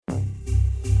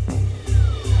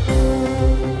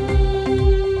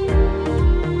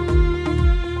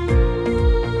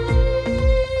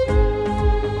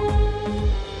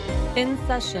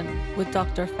Session with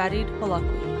Dr. Farid Holakwi.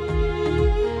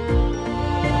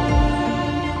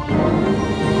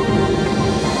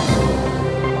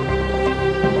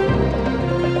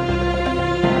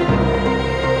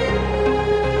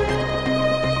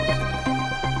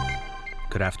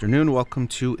 Good afternoon. Welcome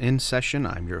to In Session.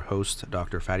 I'm your host,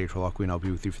 Dr. Farid Holakwi, and I'll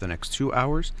be with you for the next 2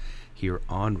 hours here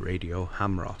on Radio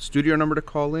Hamra. Studio number to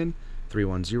call in,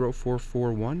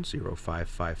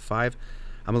 310-441-0555.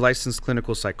 I'm a licensed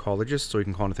clinical psychologist, so you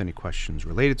can call in with any questions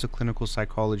related to clinical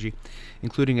psychology,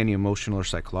 including any emotional or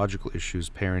psychological issues,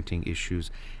 parenting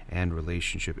issues, and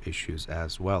relationship issues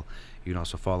as well. You can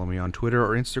also follow me on Twitter or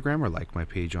Instagram, or like my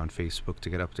page on Facebook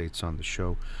to get updates on the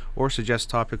show, or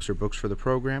suggest topics or books for the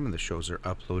program, and the shows are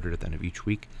uploaded at the end of each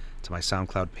week to my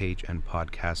SoundCloud page and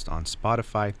podcast on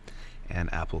Spotify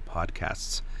and Apple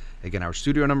Podcasts. Again, our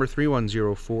studio number,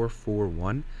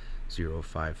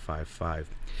 310-441-0555.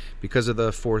 Because of the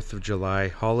 4th of July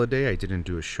holiday, I didn't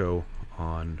do a show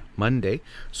on Monday,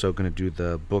 so I'm going to do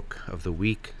the book of the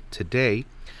week today.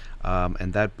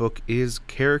 And that book is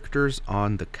Characters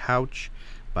on the Couch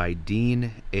by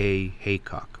Dean A.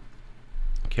 Haycock.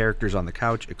 Characters on the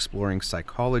Couch, Exploring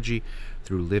Psychology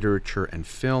Through Literature and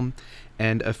Film.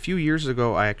 And a few years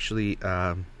ago, I actually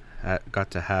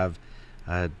got to have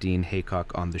Dean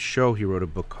Haycock on the show. He wrote a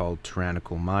book called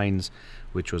Tyrannical Minds,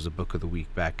 which was a book of the week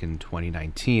back in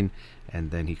 2019,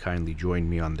 and then he kindly joined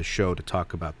me on the show to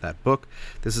talk about that book.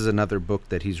 This is another book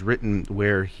that he's written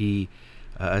where he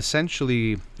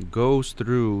essentially goes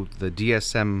through the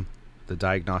DSM, the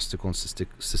Diagnostical and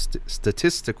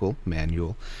Statistical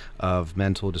Manual of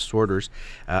Mental Disorders,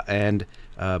 and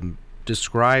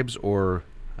describes or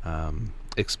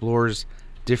explores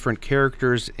different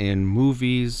characters in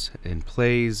movies, in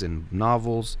plays, in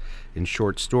novels, in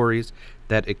short stories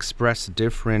that express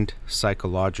different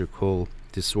psychological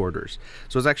disorders.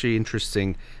 So it's actually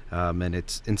interesting, and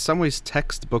it's in some ways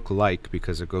textbook-like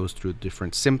because it goes through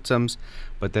different symptoms,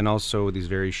 but then also these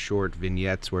very short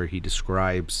vignettes where he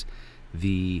describes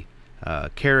the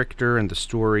character and the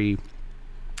story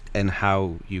and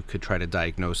how you could try to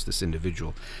diagnose this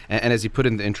individual. And as he put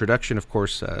in the introduction, of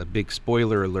course, a big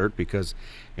spoiler alert, because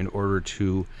in order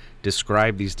to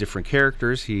describe these different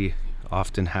characters, he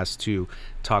often has to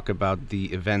talk about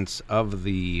the events of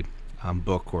the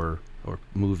book or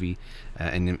movie,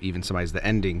 and even summarize the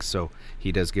ending. So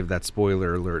he does give that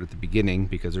spoiler alert at the beginning,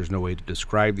 because there's no way to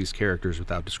describe these characters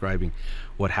without describing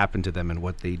what happened to them and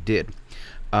what they did.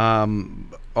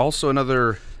 Also,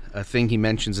 another thing he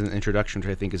mentions in the introduction, which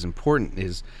I think is important,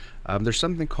 is there's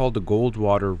something called the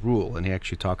Goldwater Rule, and he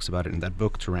actually talks about it in that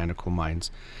book, Tyrannical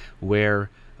Minds, where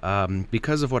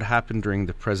because of what happened during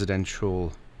the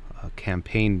presidential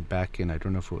campaign back in, I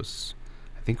think it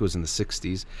was in the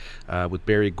 60s, with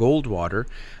Barry Goldwater,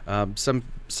 some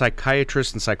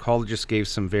psychiatrists and psychologists gave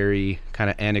some very kind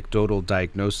of anecdotal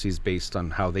diagnoses based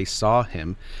on how they saw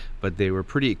him, but they were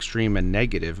pretty extreme and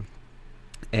negative.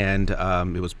 And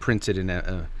it was printed in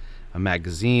a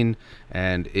magazine,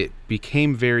 and it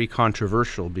became very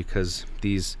controversial because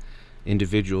these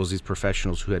individuals, these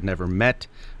professionals who had never met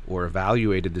or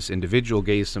evaluated this individual,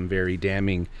 gave some very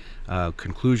damning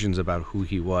conclusions about who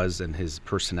he was and his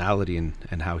personality,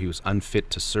 and how he was unfit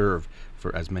to serve,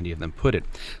 for as many of them put it.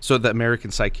 So the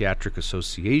American Psychiatric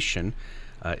Association,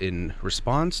 in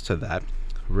response to that,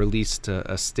 released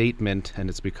a statement, and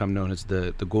it's become known as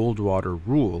the Goldwater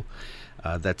Rule,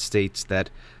 that states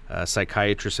that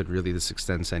psychiatrists, and really this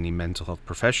extends to any mental health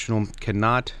professional,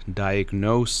 cannot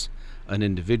diagnose an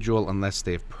individual unless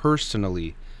they have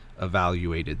personally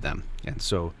evaluated them. And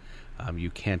so you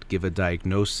can't give a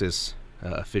diagnosis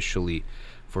officially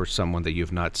for someone that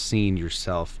you've not seen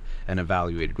yourself and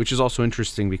evaluated, which is also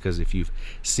interesting, because if you've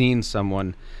seen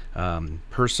someone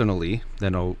personally,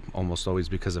 then almost always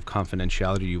because of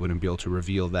confidentiality, you wouldn't be able to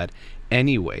reveal that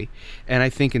anyway. And I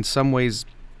think in some ways,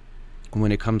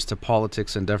 when it comes to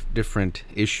politics and different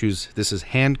issues, this has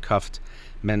handcuffed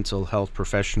mental health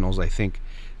professionals. I think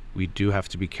we do have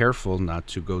to be careful not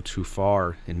to go too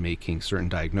far in making certain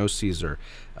diagnoses, or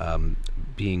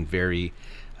being very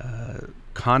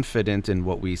confident in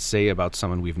what we say about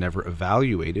someone we've never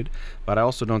evaluated. But I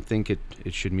also don't think it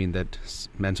should mean that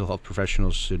mental health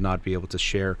professionals should not be able to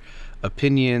share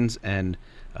opinions and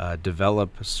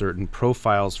develop certain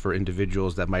profiles for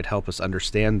individuals that might help us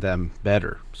understand them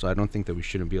better. So I don't think that we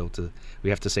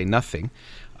have to say nothing.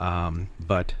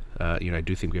 But I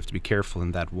do think we have to be careful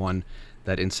in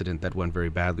that incident that went very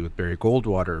badly with Barry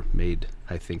Goldwater made,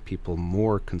 I think, people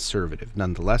more conservative.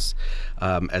 Nonetheless,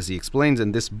 as he explains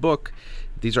in this book,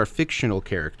 these are fictional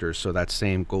characters, so that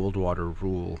same Goldwater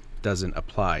Rule doesn't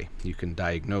apply. You can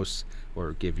diagnose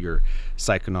or give your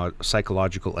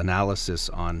psychological analysis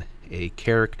on a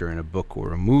character in a book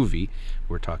or a movie.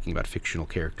 We're talking about fictional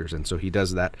characters, and so he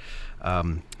does that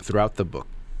throughout the book.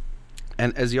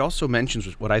 And as he also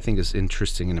mentions, what I think is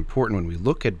interesting and important when we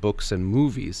look at books and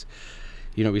movies,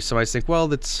 we sometimes think,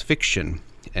 well, it's fiction,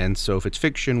 and so if it's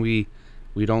fiction, we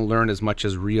don't learn as much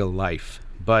as real life.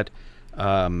 But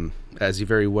as he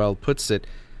very well puts it,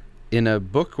 in a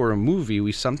book or a movie,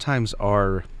 we sometimes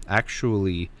are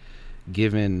actually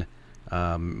given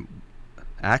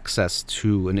access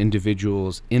to an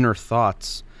individual's inner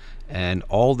thoughts and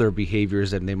all their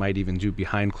behaviors, and they might even do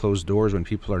behind closed doors when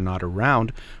people are not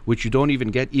around, which you don't even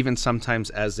get even sometimes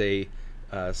as a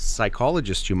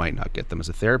psychologist. You might not get them. As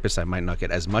a therapist, I might not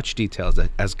get as much details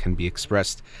as can be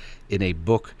expressed in a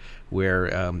book,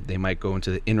 where they might go into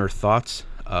the inner thoughts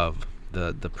of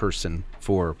the person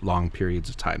for long periods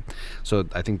of time. So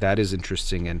I think that is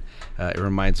interesting, and it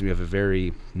reminds me of a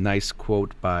very nice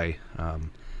quote by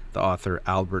the author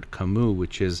Albert Camus,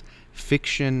 which is,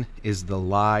 "Fiction is the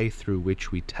lie through which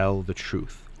we tell the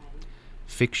truth."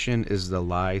 Fiction is the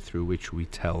lie through which we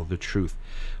tell the truth,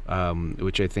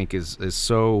 which I think is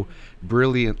so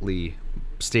brilliantly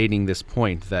stating this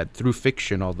point, that through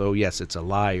fiction, although yes, it's a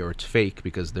lie or it's fake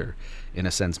because they're in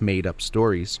a sense made up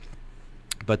stories,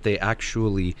 but they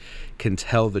actually can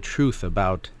tell the truth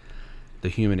about the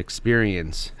human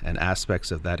experience and aspects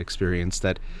of that experience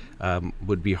that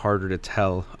would be harder to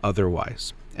tell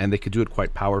otherwise. And they could do it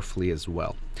quite powerfully as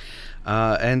well.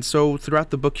 And so throughout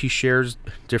the book, he shares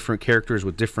different characters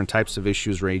with different types of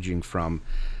issues, ranging from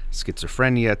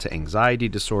schizophrenia to anxiety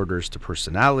disorders to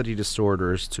personality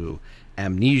disorders to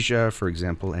amnesia, for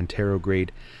example, anterograde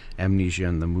amnesia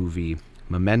in the movie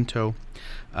Memento.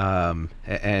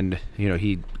 And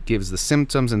he gives the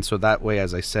symptoms, and so that way,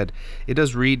 as I said, it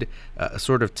does read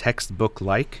sort of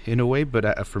textbook-like in a way,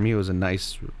 but for me it was a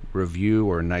nice review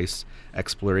or a nice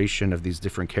exploration of these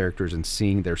different characters and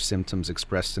seeing their symptoms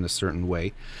expressed in a certain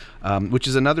way, which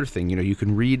is another thing. You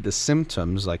can read the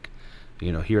symptoms, like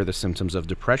here are the symptoms of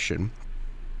depression,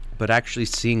 but actually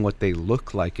seeing what they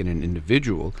look like in an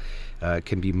individual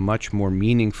can be much more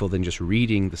meaningful than just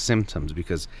reading the symptoms,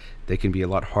 because they can be a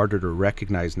lot harder to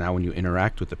recognize now when you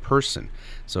interact with a person.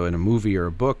 So in a movie or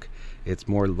a book, it's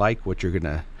more like what you're going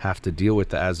to have to deal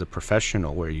with as a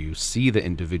professional, where you see the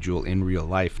individual in real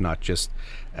life, not just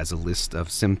as a list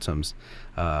of symptoms,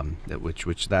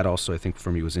 which that also I think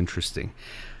for me was interesting.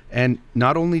 And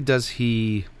not only does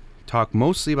he talk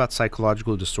mostly about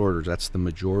psychological disorders, that's the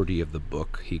majority of the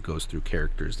book. He goes through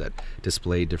characters that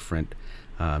display different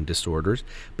disorders,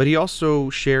 but he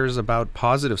also shares about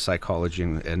positive psychology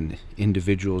and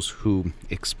individuals who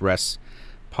express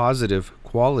positive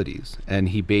qualities, and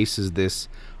he bases this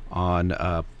on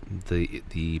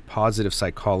the positive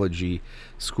psychology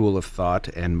school of thought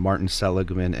and Martin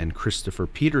Seligman and Christopher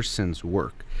Peterson's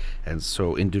work. And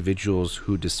so individuals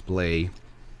who display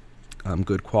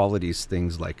good qualities,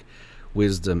 things like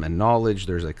wisdom and knowledge,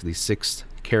 there's like these 6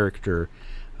 character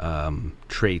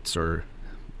traits or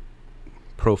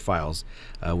profiles: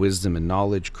 wisdom and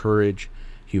knowledge, courage,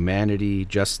 humanity,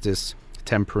 justice,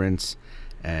 temperance,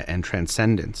 and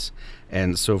transcendence.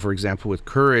 And so, for example, with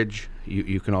courage,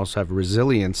 you can also have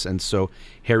resilience. And so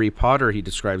Harry Potter, he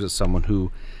describes as someone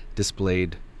who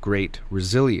displayed great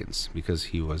resilience, because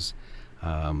he was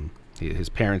his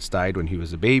parents died when he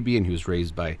was a baby, and he was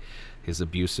raised by his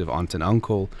abusive aunt and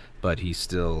uncle, but he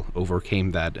still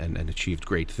overcame that and achieved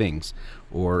great things.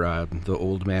 Or the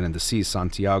old man in the sea,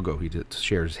 Santiago, he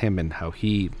shares him and how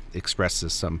he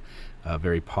expresses some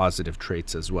very positive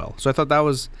traits as well. So I thought that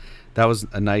was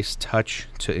a nice touch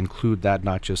to include that,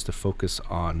 not just to focus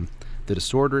on the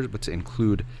disorders, but to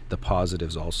include the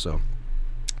positives also.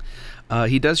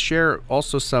 He does share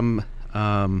also some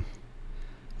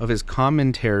of his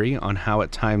commentary on how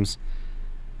at times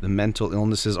the mental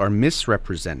illnesses are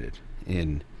misrepresented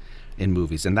in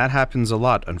movies, and that happens a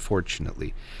lot,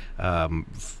 unfortunately.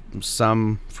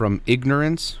 Some from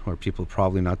ignorance, or people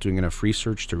probably not doing enough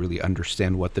research to really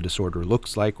understand what the disorder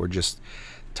looks like, or just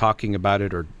talking about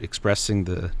it or expressing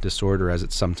the disorder as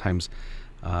it's sometimes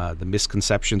the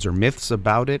misconceptions or myths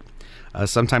about it.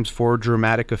 Sometimes for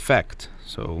dramatic effect.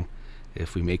 So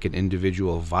if we make an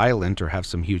individual violent or have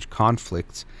some huge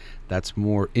conflicts, that's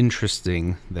more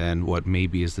interesting than what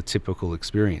maybe is the typical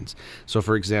experience. So,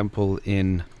 for example,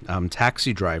 in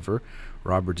Taxi Driver,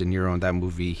 Robert De Niro in that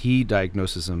movie, he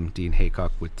diagnoses him, Dean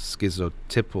Haycock, with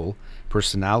schizotypal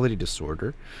personality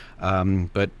disorder.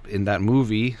 But in that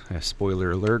movie,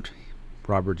 spoiler alert,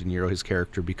 Robert De Niro, his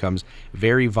character, becomes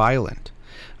very violent.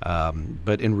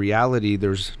 But in reality,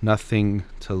 there's nothing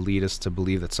to lead us to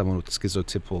believe that someone with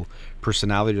schizotypal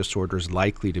personality disorder is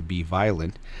likely to be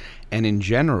violent. And in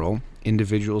general,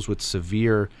 individuals with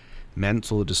severe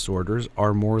mental disorders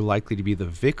are more likely to be the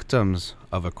victims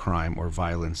of a crime or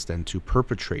violence than to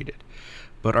perpetrate it.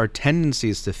 But our tendency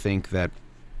is to think that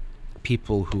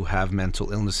people who have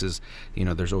mental illnesses,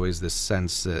 there's always this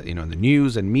sense, in the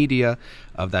news and media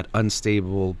of that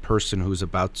unstable person who's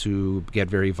about to get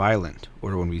very violent.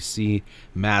 Or when we see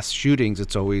mass shootings,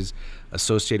 it's always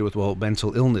associated with,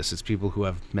 mental illness. It's people who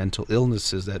have mental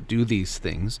illnesses that do these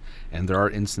things. And there are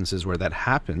instances where that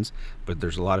happens, but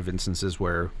there's a lot of instances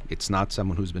where it's not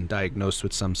someone who's been diagnosed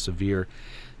with some severe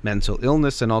mental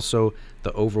illness. And also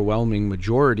the overwhelming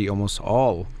majority, almost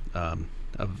all,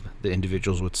 of the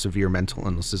individuals with severe mental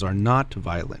illnesses are not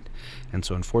violent. And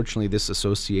so unfortunately this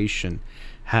association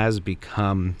has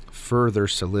become further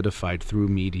solidified through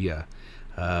media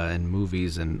and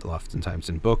movies and oftentimes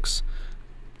in books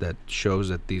that shows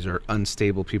that these are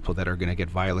unstable people that are going to get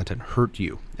violent and hurt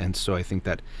you. And so I think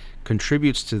that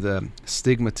contributes to the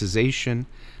stigmatization,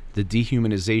 the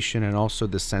dehumanization, and also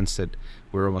the sense that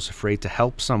we're almost afraid to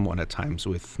help someone at times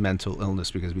with mental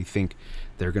illness because we think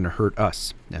they're going to hurt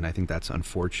us. And I think that's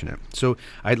unfortunate. So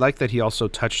I like that he also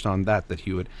touched on that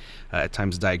he would at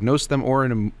times diagnose them, or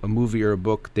in a movie or a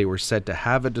book, they were said to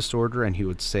have a disorder, and he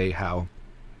would say how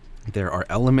there are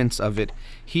elements of it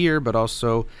here, but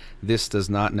also this does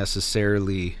not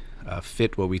necessarily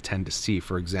fit what we tend to see,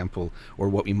 for example, or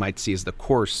what we might see as the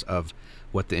course of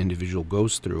what the individual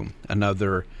goes through.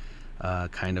 Another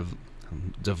kind of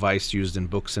device used in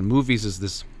books and movies is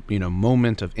this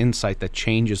moment of insight that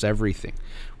changes everything,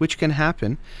 which can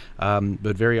happen,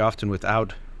 but very often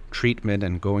without treatment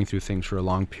and going through things for a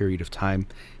long period of time,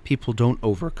 people don't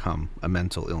overcome a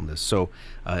mental illness. So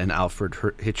in Alfred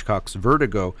Hitchcock's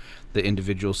Vertigo, the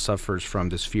individual suffers from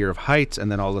this fear of heights, and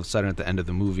then all of a sudden at the end of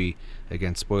the movie,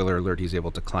 again, spoiler alert, he's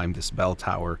able to climb this bell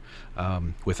tower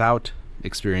without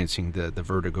experiencing the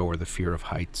vertigo or the fear of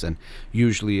heights. And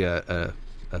usually a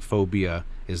phobia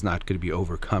is not going to be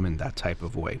overcome in that type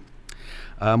of way.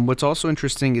 What's also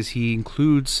interesting is he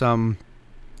includes some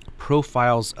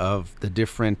profiles of the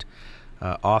different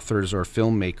authors or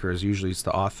filmmakers, usually it's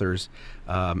the authors,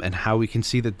 and how we can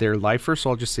see that their life, first of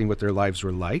all, just seeing what their lives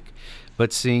were like,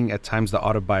 but seeing at times the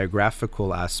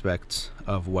autobiographical aspects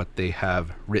of what they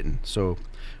have written. So,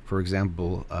 for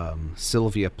example,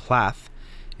 Sylvia Plath,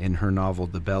 in her novel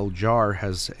The Bell Jar,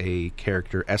 has a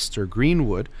character, Esther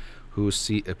Greenwood, who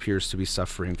appears to be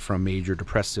suffering from major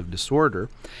depressive disorder.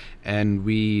 And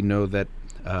we know that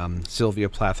Sylvia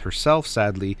Plath herself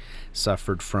sadly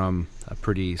suffered from a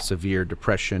pretty severe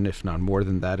depression, if not more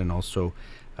than that, and also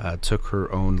took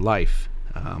her own life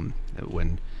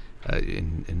when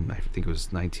in I think it was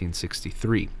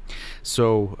 1963.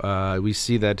 So we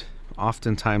see that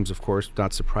oftentimes, of course,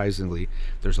 not surprisingly,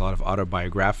 there's a lot of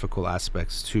autobiographical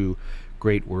aspects to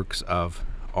great works of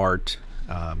art,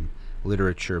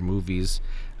 literature, movies,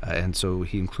 and so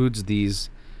he includes these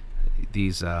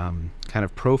kind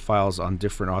of profiles on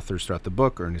different authors throughout the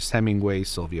book: Ernest Hemingway,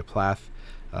 Sylvia Plath,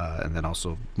 and then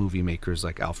also movie makers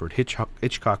like Alfred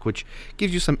Hitchcock, which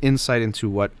gives you some insight into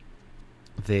what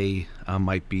they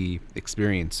might be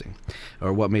experiencing,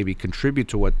 or what maybe contribute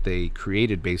to what they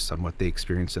created based on what they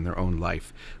experienced in their own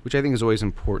life, which I think is always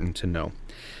important to know.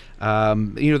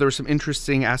 There were some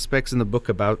interesting aspects in the book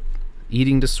about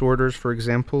eating disorders, for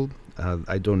example.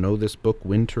 I don't know this book,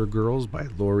 Winter Girls, by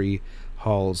Laurie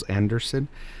Halls Anderson,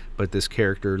 but this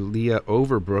character, Leah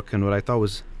Overbrook, and what I thought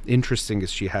was interesting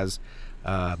is she has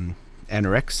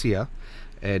anorexia,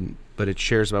 but it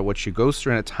shares about what she goes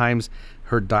through, and at times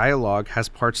her dialogue has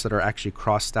parts that are actually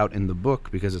crossed out in the book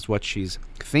because it's what she's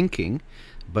thinking,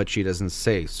 but she doesn't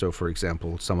say. So, for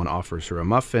example, someone offers her a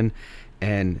muffin,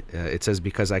 and it says,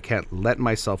 because I can't let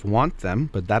myself want them,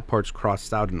 but that part's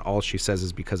crossed out, and all she says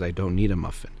is, because I don't need a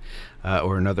muffin.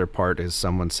 Or another part is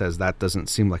someone says, that doesn't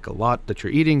seem like a lot that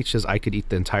you're eating. She says, I could eat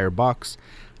the entire box,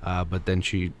 but then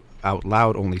she out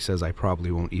loud only says, I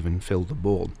probably won't even fill the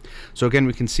bowl. So again,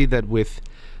 we can see that with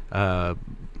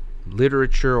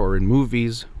literature or in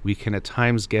movies, we can at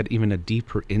times get even a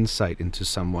deeper insight into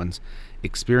someone's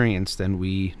experience than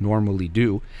we normally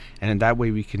do, and in that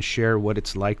way we can share what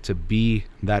it's like to be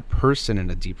that person in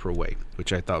a deeper way,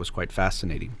 which I thought was quite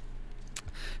fascinating.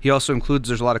 He also includes,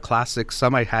 there's a lot of classics,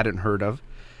 some I hadn't heard of,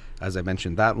 as I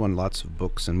mentioned that one, lots of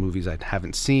books and movies I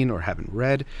haven't seen or haven't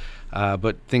read,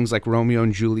 but things like Romeo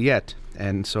and Juliet.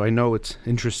 And so I know it's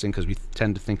interesting because we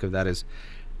tend to think of that as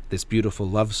this beautiful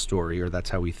love story, or that's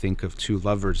how we think of two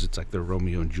lovers. It's like the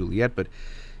Romeo and Juliet, but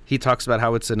he talks about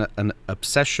how it's an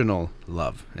obsessional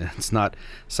love, and it's not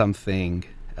something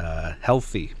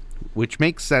healthy, which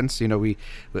makes sense. We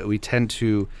tend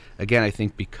to, again, I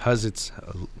think because it's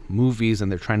movies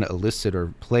and they're trying to elicit,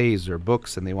 or plays or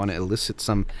books, and they want to elicit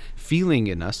some feeling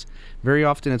in us, very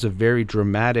often it's a very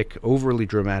dramatic, overly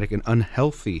dramatic and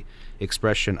unhealthy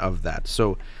expression of that.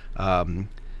 So in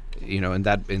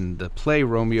the play,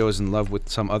 Romeo is in love with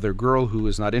some other girl who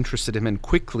is not interested in him, and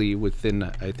quickly, within,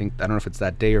 I don't know if it's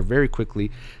that day or very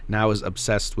quickly, now is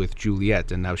obsessed with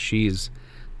Juliet, and now she's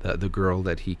the girl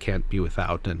that he can't be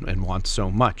without and wants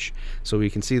so much. So we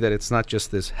can see that it's not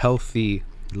just this healthy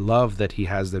love that he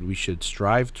has that we should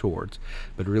strive towards,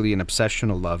 but really an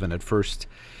obsessional love. And at first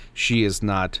she is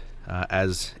not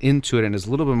as into it and is a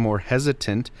little bit more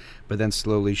hesitant, but then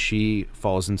slowly she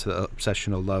falls into the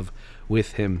obsessional love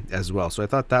with him as well. So I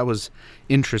thought that was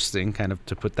interesting, kind of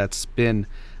to put that spin,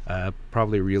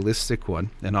 probably a realistic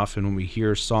one. And often when we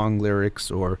hear song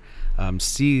lyrics or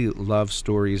see love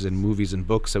stories in movies and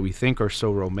books that we think are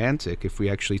so romantic, if we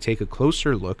actually take a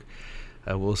closer look,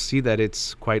 we'll see that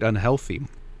it's quite unhealthy.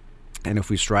 And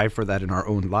if we strive for that in our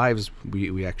own lives,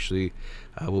 we actually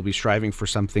will be striving for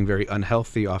something very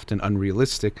unhealthy, often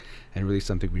unrealistic, and really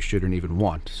something we shouldn't even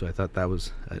want. So I thought that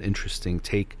was an interesting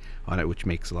take on it, which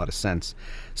makes a lot of sense.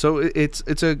 So it's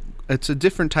a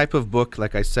different type of book,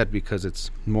 like I said, because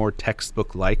it's more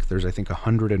textbook-like. There's, I think,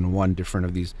 101 different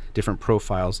of these different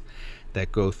profiles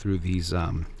that go through these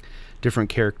different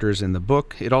characters in the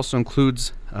book. It also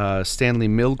includes Stanley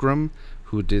Milgram,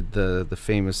 who did the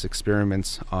famous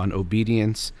experiments on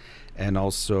obedience, and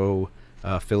also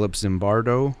Philip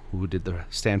Zimbardo, who did the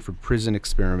Stanford Prison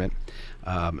Experiment,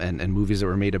 and movies that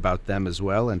were made about them as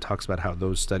well, and talks about how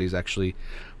those studies actually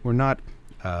were not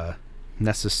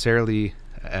necessarily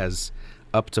as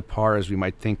up to par as we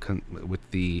might think with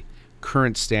the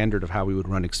current standard of how we would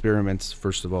run experiments.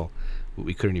 First of all,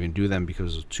 we couldn't even do them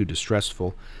because it was too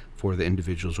distressful for the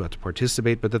individuals who had to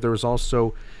participate, but that there was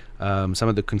also some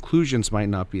of the conclusions might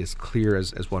not be as clear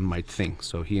as one might think.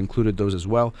 So he included those as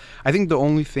well. I think the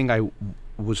only thing I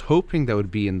was hoping that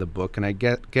would be in the book, and I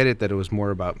get it that it was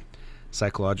more about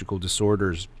psychological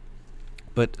disorders,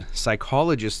 but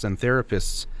psychologists and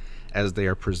therapists as they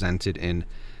are presented in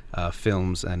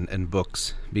films and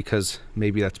books, because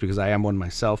maybe that's because I am one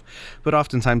myself, but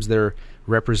oftentimes they're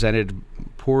represented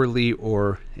poorly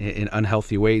or in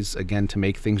unhealthy ways, again, to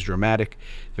make things dramatic.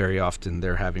 Very often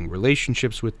they're having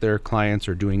relationships with their clients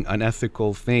or doing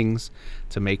unethical things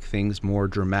to make things more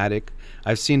dramatic.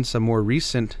 I've seen some more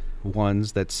recent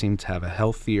ones that seem to have a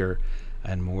healthier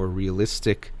and more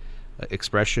realistic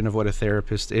expression of what a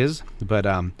therapist is, but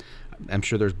I'm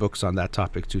sure there's books on that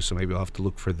topic too, so maybe I'll have to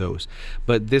look for those.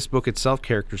 But this book itself,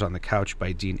 Characters on the Couch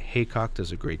by Dean Haycock,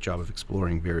 does a great job of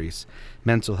exploring various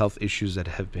mental health issues that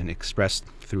have been expressed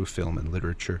through film and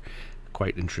literature.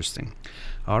 Quite interesting.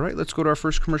 All right, let's go to our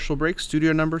first commercial break.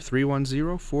 Studio number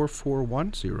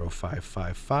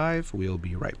 310-441-0555. We'll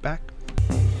be right back.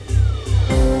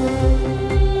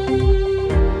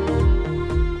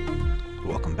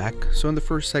 Welcome back. So in the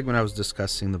first segment, I was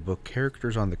discussing the book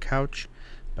Characters on the Couch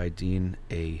by Dean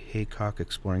A. Haycock,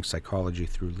 exploring psychology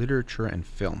through literature and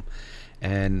film.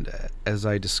 And as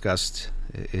I discussed,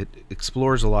 it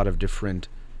explores a lot of different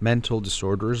mental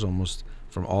disorders, almost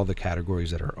from all the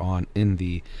categories that are on in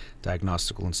the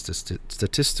Diagnostical and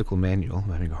Statistical Manual.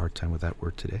 I'm having a hard time with that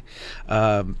word today.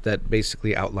 That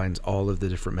basically outlines all of the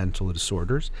different mental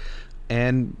disorders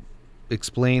and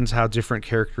explains how different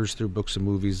characters through books and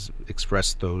movies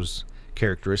express those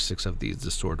characteristics of these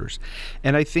disorders.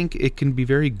 And I think it can be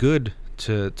very good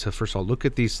to first of all look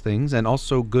at these things, and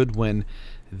also good when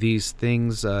these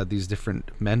things, these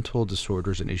different mental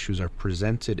disorders and issues are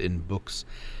presented in books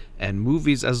and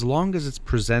movies, as long as it's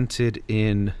presented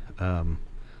in a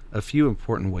few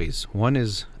important ways. One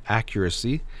is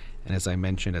accuracy, and as I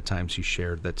mentioned, at times he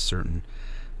shared that certain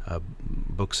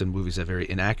books and movies have very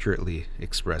inaccurately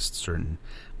expressed certain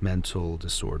mental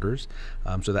disorders.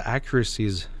 So the accuracy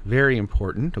is very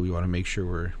important. We want to make sure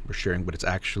we're sharing what it's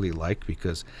actually like,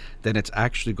 because then it's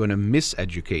actually going to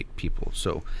miseducate people.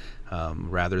 So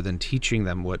rather than teaching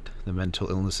them what the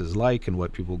mental illness is like and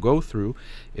what people go through,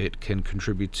 it can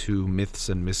contribute to myths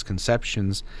and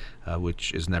misconceptions,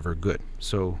 which is never good.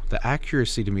 So the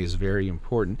accuracy to me is very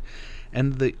important.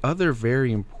 And the other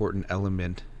very important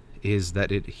element is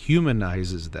that it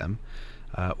humanizes them,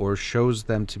 or shows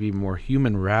them to be more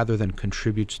human rather than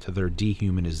contributes to their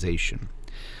dehumanization.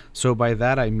 So by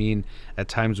that I mean, at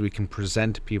times we can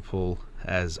present people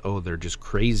as, oh, they're just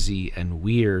crazy and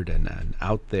weird and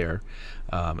out there,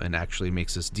 and actually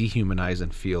makes us dehumanize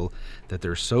and feel that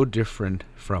they're so different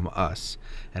from us.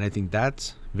 And I think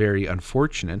that's very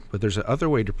unfortunate, but there's another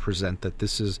way to present that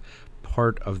this is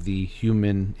part of the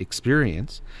human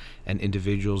experience, and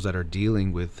individuals that are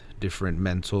dealing with different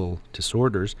mental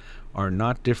disorders are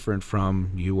not different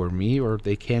from you or me, or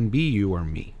they can be you or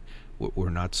me. We're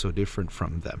not so different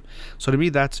from them. So to me,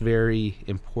 that's very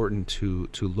important to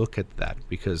look at that,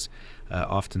 because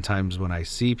oftentimes when I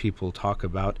see people talk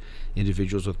about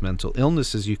individuals with mental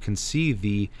illnesses, you can see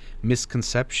the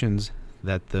misconceptions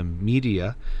that the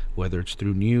media, whether it's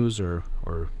through news or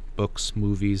books,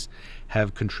 movies,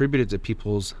 have contributed to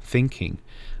people's thinking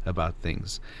about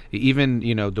things. Even,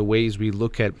 the ways we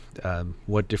look at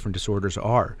what different disorders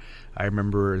are. I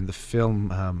remember in the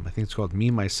film, I think it's called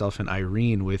Me, Myself, and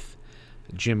Irene, with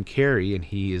Jim Carrey, and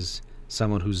he is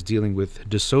someone who's dealing with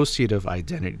dissociative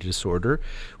identity disorder,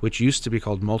 which used to be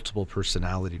called multiple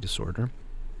personality disorder.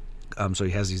 So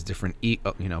he has these different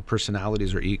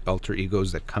personalities or alter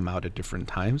egos that come out at different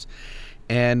times.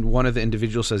 And one of the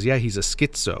individuals says, yeah, he's a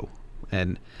schizo.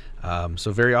 And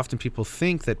so very often people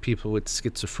think that people with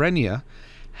schizophrenia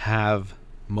have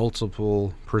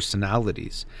multiple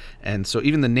personalities. And so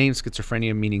even the name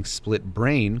schizophrenia, meaning split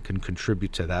brain, can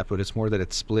contribute to that, but it's more that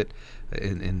it's split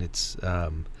in its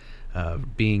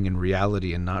being in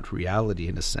reality and not reality,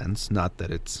 in a sense. Not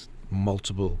that it's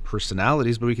multiple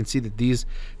personalities, but we can see that these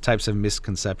types of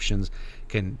misconceptions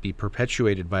can be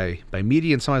perpetuated by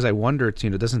media. And sometimes I wonder,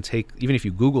 it doesn't take, even if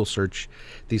you Google search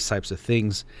these types of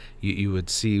things, you would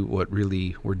see what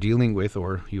really we're dealing with,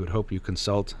 or you would hope you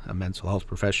consult a mental health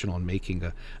professional in making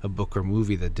a book or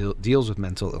movie that deals with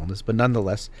mental illness. But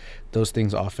nonetheless, those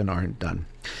things often aren't done.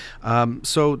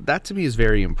 So that to me is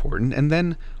very important. And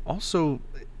then also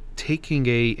taking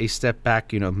a step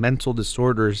back, mental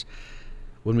disorders,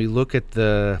 when we look at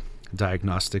the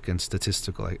diagnostic and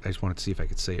statistical, I just wanted to see if I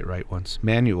could say it right once,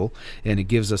 manual, and it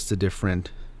gives us the different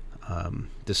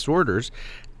disorders.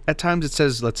 At times it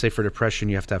says, let's say for depression,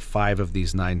 you have to have 5 of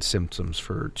these 9 symptoms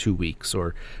for 2 weeks,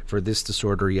 or for this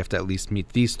disorder, you have to at least meet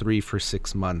these 3 for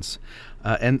 6 months.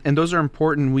 And those are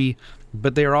important,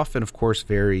 but they are often, of course,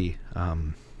 very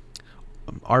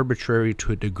arbitrary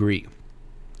to a degree.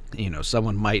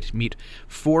 Someone might meet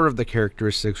 4 of the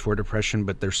characteristics for depression,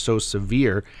 but they're so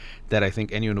severe that I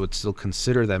think anyone would still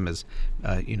consider them as,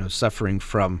 suffering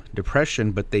from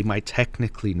depression, but they might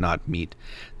technically not meet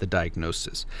the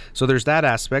diagnosis. So there's that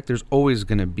aspect. There's always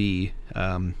going to be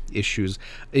issues.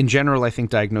 In general, I think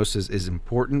diagnosis is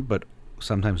important, but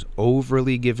sometimes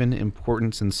overly given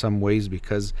importance in some ways,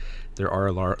 because there are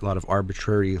a lot of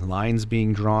arbitrary lines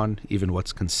being drawn. Even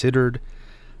what's considered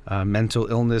mental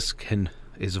illness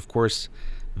is of course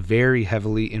very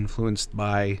heavily influenced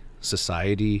by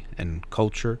society and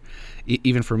culture.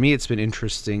 Even for me, it's been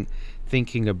interesting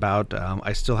thinking about,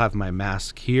 I still have my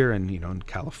mask here, and in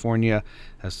California,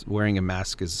 as wearing a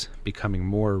mask is becoming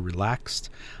more relaxed.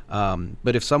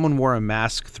 But if someone wore a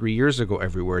mask 3 years ago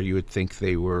everywhere, you would think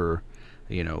they were,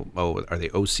 are they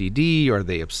OCD? Are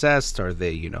they obsessed? Are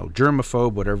they,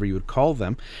 germaphobe? Whatever you would call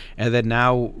them. And then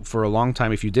now, for a long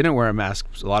time, if you didn't wear a mask,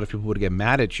 a lot of people would get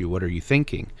mad at you. What are you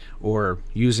thinking? Or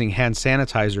using hand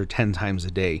sanitizer 10 times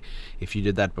a day. If you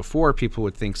did that before, people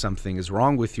would think something is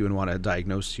wrong with you and want to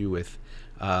diagnose you with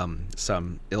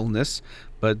some illness.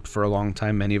 But for a long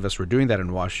time, many of us were doing that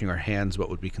and washing our hands, what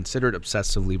would be considered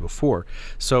obsessively before.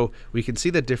 So we can see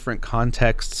that different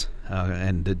contexts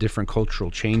and the different cultural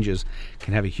changes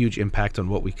can have a huge impact on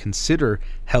what we consider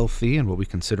healthy and what we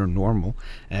consider normal.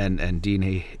 And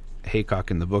Dean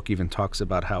Haycock in the book even talks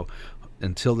about how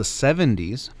until the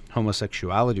 70s,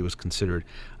 homosexuality was considered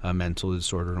a mental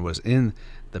disorder and was in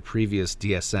the previous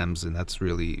DSMs, and that's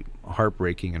really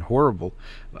heartbreaking and horrible,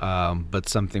 but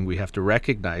something we have to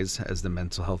recognize as the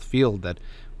mental health field, that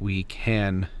we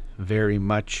can very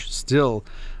much still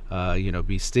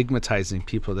be stigmatizing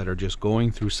people that are just going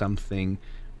through something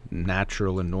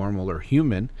natural and normal or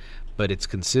human, but it's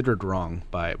considered wrong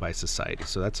by society.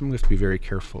 So that's something we have to be very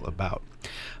careful about.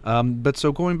 But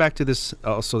so going back to this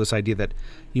idea that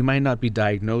you might not be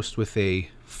diagnosed with a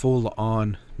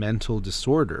full-on mental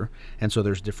disorder, and so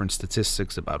there's different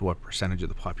statistics about what percentage of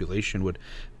the population would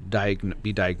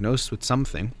be diagnosed with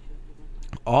something.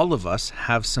 All of us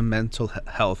have some mental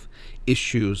health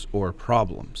issues or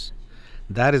problems.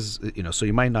 That is, so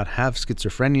you might not have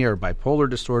schizophrenia or bipolar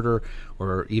disorder,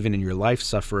 or even in your life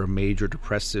suffer a major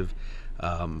depressive,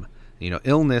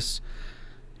 illness,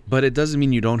 but it doesn't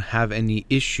mean you don't have any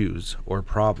issues or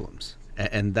problems.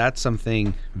 And that's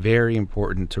something very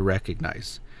important to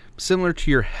recognize. Similar to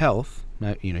your health,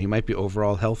 you might be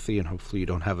overall healthy and hopefully you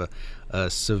don't have a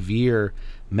severe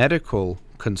medical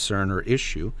concern or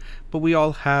issue, but we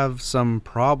all have some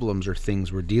problems or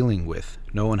things we're dealing with.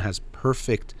 No one has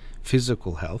perfect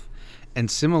physical health, And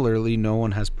similarly, no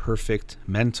one has perfect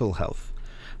mental health.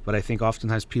 But I think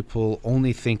oftentimes people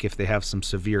only think if they have some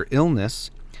severe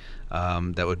illness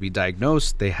that would be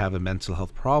diagnosed, they have a mental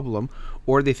health problem,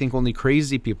 or they think only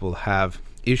crazy people have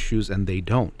issues and they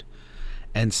don't.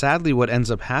 And sadly, what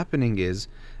ends up happening is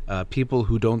people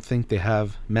who don't think they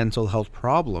have mental health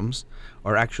problems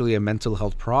are actually a mental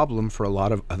health problem for a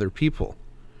lot of other people.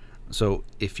 So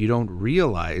if you don't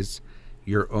realize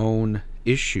your own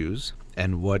issues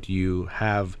and what you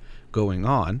have going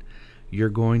on, you're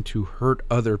going to hurt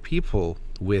other people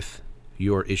with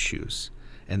your issues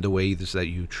and the way that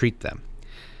you treat them.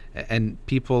 And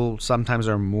people sometimes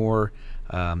are more,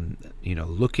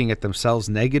 looking at themselves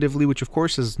negatively, which of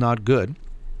course is not good.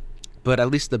 But at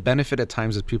least the benefit at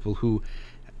times is people who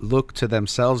look to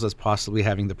themselves as possibly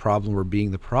having the problem or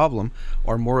being the problem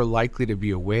are more likely to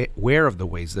be aware of the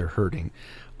ways they're hurting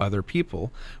other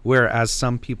people. Whereas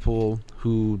some people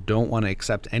who don't want to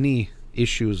accept any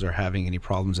issues or having any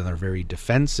problems and are very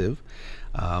defensive,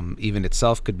 even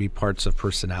itself could be parts of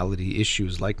personality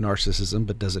issues like narcissism,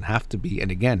 but doesn't have to be. And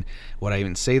again, when I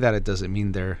even say that, it doesn't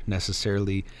mean they're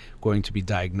necessarily going to be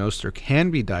diagnosed or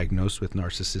can be diagnosed with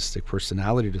narcissistic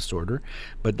personality disorder.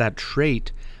 But that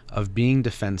trait of being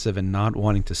defensive and not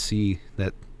wanting to see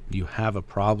that you have a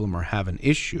problem or have an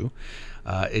issue,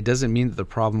 it doesn't mean that the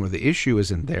problem or the issue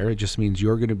isn't there. It just means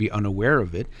you're going to be unaware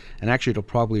of it. And actually, it'll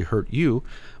probably hurt you,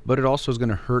 but it also is going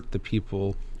to hurt the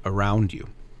people around you.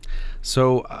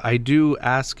 So I do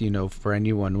ask, for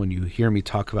anyone, when you hear me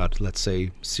talk about, let's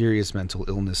say, serious mental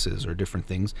illnesses or different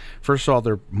things, first of all,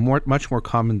 they're much more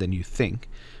common than you think.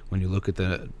 When you look at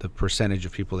the percentage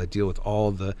of people that deal with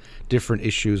all the different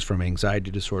issues, from anxiety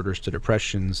disorders to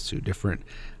depressions to different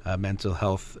mental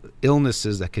health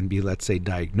illnesses that can be, let's say,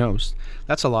 diagnosed,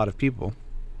 that's a lot of people.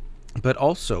 But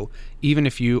also, even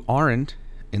if you aren't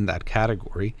in that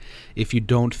category, if you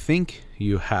don't think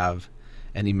you have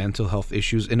any mental health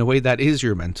issues, in a way that is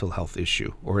your mental health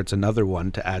issue, or it's another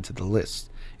one to add to the list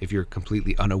if you're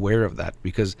completely unaware of that,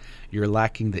 because you're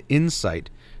lacking the insight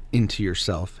into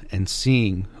yourself and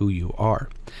seeing who you are.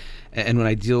 And when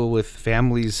I deal with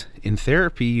families in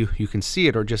therapy, you can see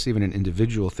it, or just even in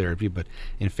individual therapy, but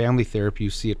in family therapy, you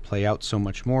see it play out so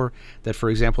much more that, for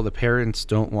example, the parents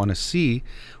don't want to see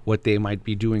what they might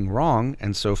be doing wrong.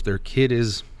 And so if their kid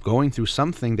is going through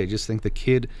something, they just think the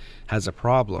kid has a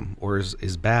problem or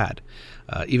is bad.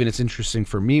 Even it's interesting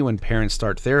for me when parents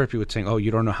start therapy with saying, oh,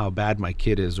 you don't know how bad my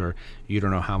kid is, or you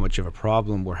don't know how much of a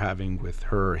problem we're having with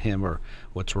her or him, or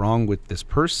what's wrong with this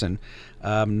person,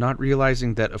 not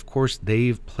realizing that, of course,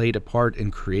 they've played a part in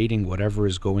creating whatever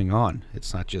is going on.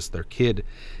 It's not just their kid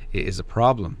is a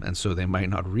problem. And so they might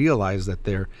not realize that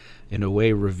they're, in a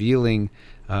way, revealing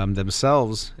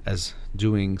themselves as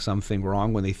doing something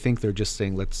wrong when they think they're just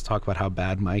saying, let's talk about how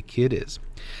bad my kid is.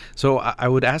 So I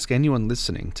would ask anyone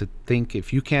listening to think,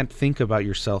 if you can't think about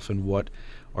yourself and what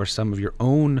are some of your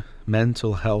own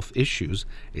mental health issues,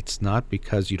 it's not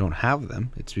because you don't have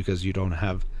them, it's because you don't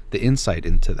have the insight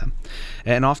into them.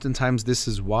 And oftentimes this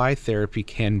is why therapy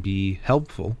can be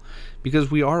helpful, because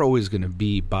we are always going to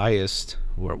be biased.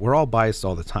 We're all biased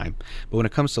all the time. But when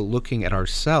it comes to looking at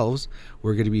ourselves,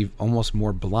 we're going to be almost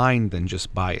more blind than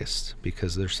just biased,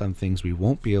 because there's some things we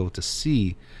won't be able to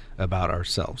see about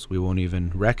ourselves. We won't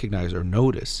even recognize or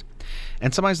notice.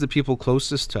 And sometimes the people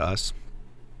closest to us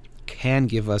can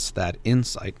give us that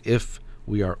insight if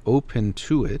we are open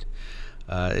to it.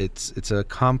 It's a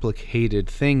complicated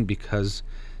thing, because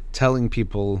telling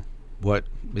people what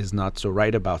is not so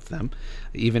right about them,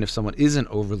 even if someone isn't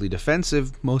overly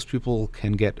defensive, most people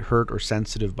can get hurt or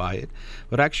sensitive by it.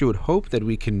 But I actually would hope that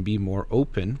we can be more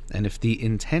open. And if the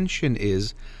intention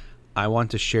is, I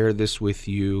want to share this with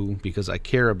you because I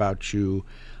care about you,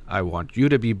 I want you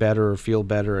to be better or feel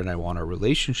better, and I want our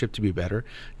relationship to be better,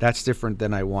 that's different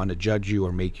than I want to judge you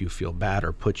or make you feel bad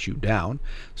or put you down.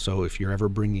 So if you're ever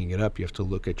bringing it up, you have to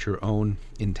look at your own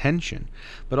intention.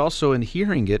 But also in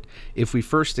hearing it, if we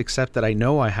first accept that I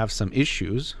know I have some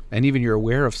issues, and even you're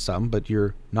aware of some, but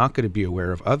you're not going to be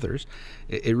aware of others,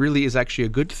 it really is actually a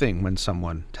good thing when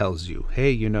someone tells you,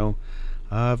 hey,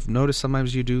 I've noticed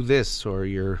sometimes you do this, or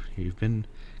you've been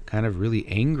kind of really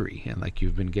angry, and like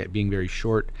you've been being very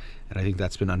short, and I think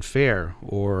that's been unfair.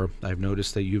 Or I've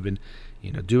noticed that you've been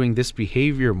doing this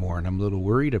behavior more, and I'm a little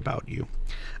worried about you.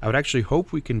 I would actually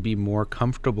hope we can be more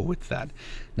comfortable with that.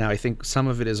 Now, I think some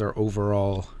of it is our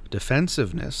overall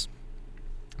defensiveness,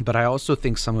 but I also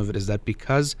think some of it is that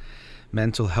because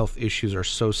mental health issues are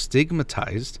so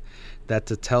stigmatized, that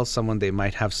to tell someone they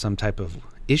might have some type of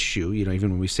issue,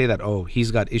 even when we say that, oh,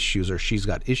 he's got issues or she's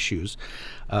got issues,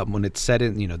 when it's said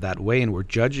in, that way, and we're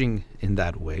judging in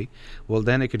that way, well,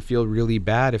 then it could feel really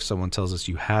bad if someone tells us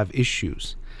you have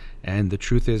issues. And the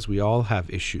truth is, we all have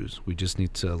issues. We just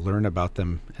need to learn about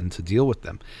them and to deal with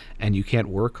them. And you can't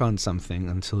work on something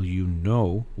until you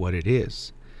know what it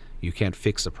is. You can't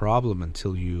fix a problem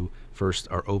until you first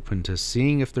are open to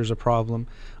seeing if there's a problem,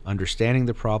 understanding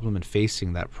the problem, and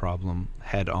facing that problem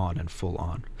head on and full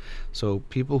on. So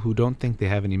people who don't think they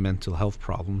have any mental health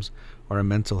problems are a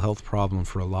mental health problem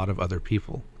for a lot of other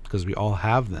people, because we all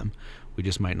have them. We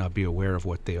just might not be aware of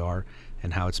what they are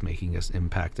and how it's making us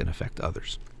impact and affect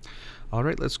others. All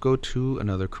right, let's go to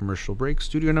another commercial break.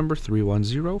 Studio number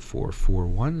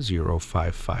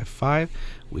 310-441-0555.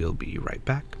 We'll be right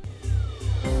back.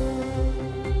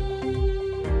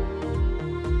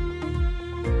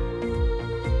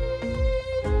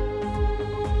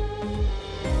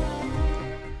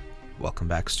 Welcome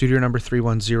back. Studio number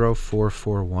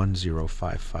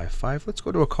 310-441-0555. Let's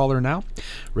go to a caller now.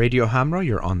 Radio Hamra,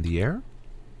 you're on the air.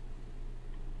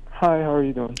 Hi, how are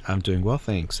you doing? I'm doing well,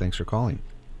 thanks. Thanks for calling.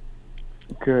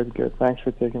 Good. Thanks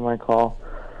for taking my call.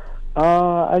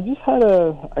 I just had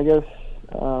a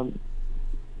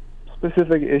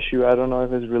specific issue. I don't know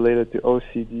if it's related to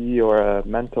OCD or a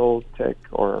mental tic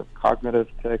or cognitive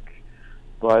tic,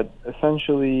 but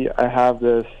essentially I have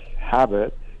this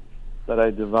habit that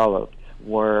I developed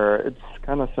where it's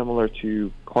kind of similar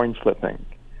to coin flipping.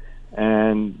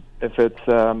 And if it's,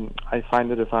 I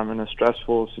find it if I'm in a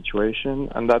stressful situation,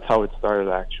 and that's how it started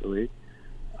actually.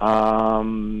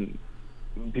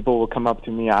 People will come up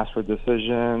to me, ask for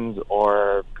decisions,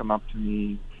 or come up to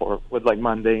me with like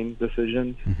mundane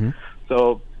decisions. Mm-hmm.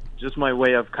 So just my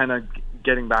way of kind of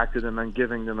getting back to them and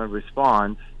giving them a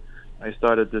response, I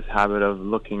started this habit of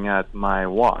looking at my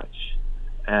watch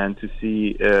and to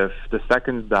see if the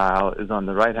seconds dial is on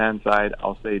the right-hand side,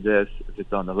 I'll say this. If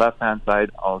it's on the left-hand side,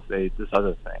 I'll say this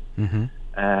other thing. Mm-hmm.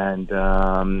 And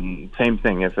same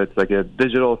thing, if it's like a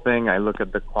digital thing, I look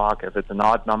at the clock. If it's an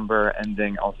odd number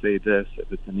ending, I'll say this. If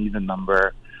it's an even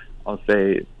number, I'll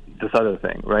say this other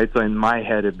thing, right? So in my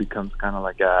head, it becomes kind of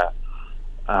like a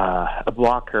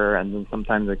blocker, and then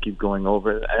sometimes I keep going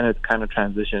over it, and it's kind of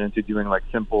transitioned into doing like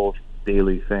simple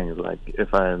daily things, like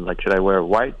if I'm like, should I wear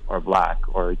white or black,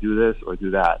 or do this or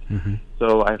do that? Mm-hmm.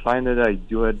 So I find that I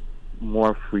do it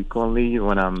more frequently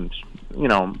when I'm,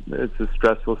 it's a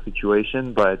stressful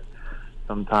situation, but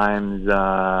sometimes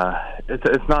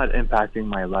it's not impacting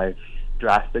my life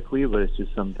drastically, but it's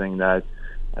just something that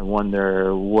I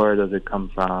wonder, where does it come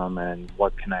from and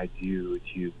what can I do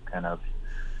to kind of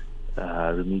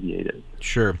remediate it.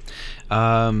 Sure.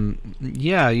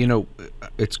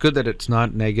 It's good that it's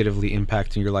not negatively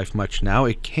impacting your life much now.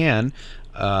 It can,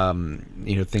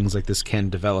 things like this can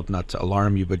develop, not to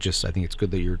alarm you, but just I think it's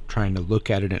good that you're trying to look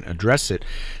at it and address it.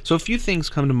 So a few things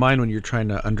come to mind when you're trying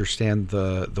to understand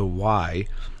the why.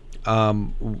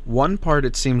 One part,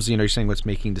 it seems, you're saying what's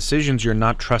making decisions, you're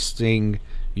not trusting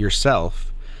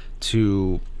yourself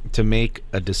to make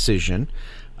a decision.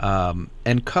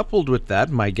 And coupled with that,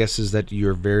 my guess is that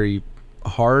you're very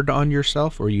hard on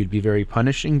yourself, or you'd be very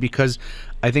punishing, because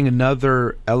I think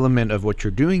another element of what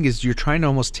you're doing is you're trying to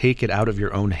almost take it out of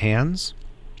your own hands.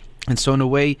 And so in a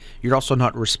way, you're also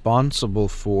not responsible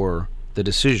for the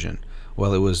decision.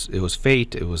 Well, it was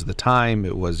fate, it was the time,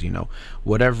 it was,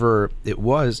 whatever it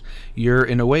was, you're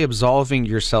in a way absolving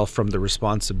yourself from the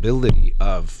responsibility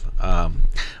of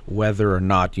whether or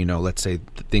not, let's say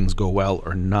things go well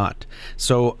or not.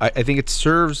 So I think it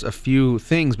serves a few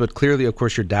things, but clearly, of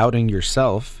course, you're doubting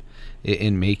yourself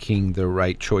in making the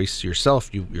right choice yourself.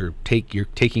 You're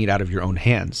taking it out of your own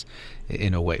hands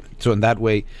in a way. So in that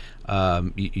way,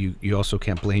 you also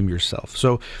can't blame yourself.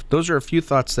 So those are a few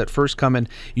thoughts that first come in.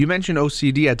 You mentioned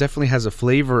OCD. It definitely has a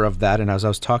flavor of that. And as I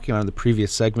was talking on the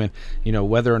previous segment,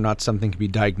 whether or not something can be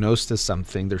diagnosed as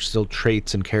something, there's still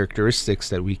traits and characteristics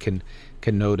that we can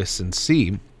notice and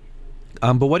see.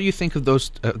 But what do you think of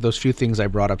those few things I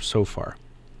brought up so far?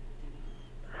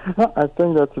 I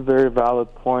think that's a very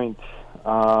valid point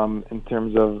in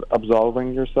terms of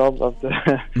absolving yourself of the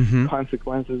Mm-hmm.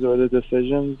 consequences or the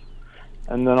decisions.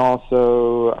 And then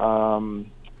also,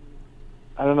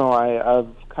 I don't know, I've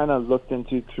kind of looked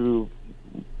into through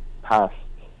past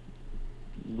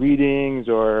readings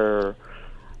or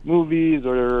movies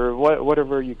or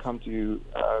whatever you come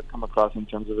across in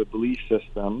terms of a belief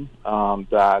system,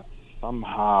 that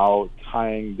somehow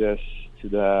tying this to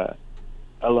the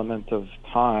element of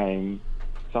time,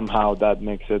 somehow that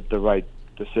makes it the right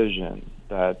decision.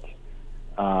 That,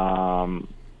 I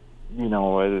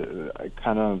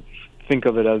kind of think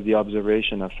of it as the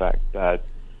observation effect, that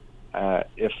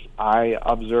If I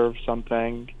observe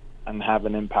something and have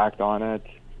an impact on it,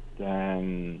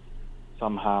 then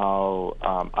somehow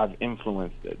I've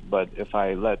influenced it. But if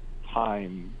I let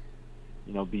time,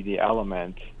 be the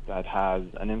element that has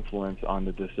an influence on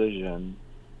the decision,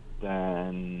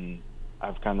 then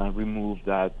I've kind of removed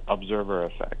that observer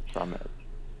effect from it.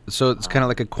 So it's kind of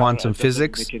like a quantum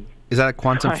physics. Is that a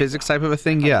quantum physics type of a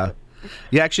thing? Yeah.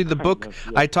 Yeah, actually, the book,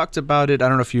 I talked about it, I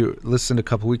don't know if you listened a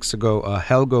couple weeks ago,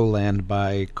 Helgoland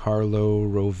by Carlo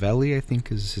Rovelli, I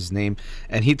think is his name.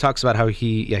 And he talks about how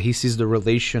he sees the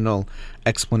relational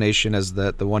explanation as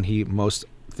the one he most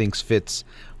thinks fits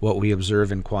what we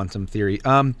observe in quantum theory.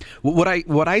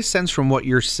 What I sense from what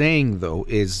you're saying, though,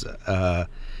 is,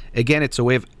 again, it's a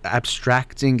way of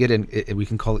abstracting it, and we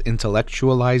can call it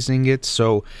intellectualizing it.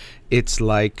 So it's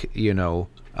like,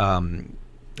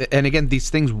 and again,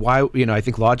 these things, why, I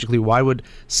think logically, why would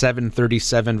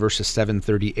 737 versus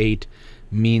 738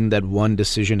 mean that one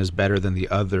decision is better than the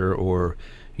other? Or,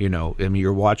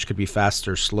 your watch could be fast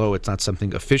or slow. It's not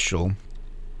something official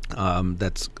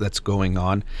that's going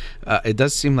on. It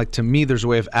does seem like, to me, there's a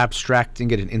way of abstracting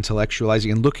it and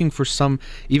intellectualizing and looking for some,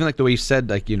 even like the way you said,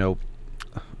 like,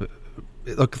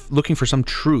 looking for some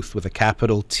truth with a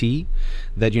capital T,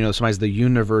 that sometimes the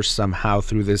universe somehow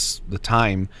through the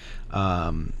time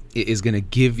is going to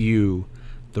give you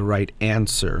the right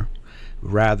answer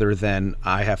rather than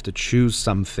I have to choose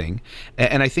something.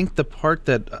 And I think the part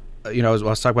that I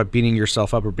was talking about beating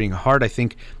yourself up or being hard, I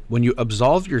think when you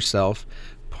absolve yourself,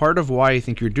 part of why I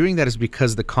think you're doing that is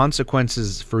because the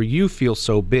consequences for you feel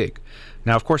so big.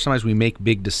 Now, of course, sometimes we make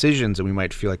big decisions and we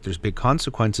might feel like there's big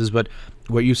consequences, but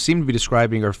what you seem to be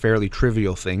describing are fairly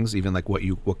trivial things, even like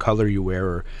what color you wear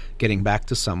or getting back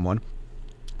to someone.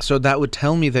 So that would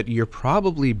tell me that you're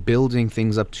probably building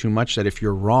things up too much, that if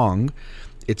you're wrong,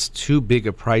 it's too big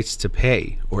a price to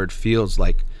pay, or it feels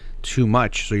like too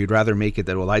much. So you'd rather make it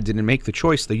that, well, I didn't make the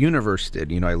choice, the universe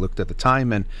did. I looked at the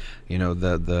time and,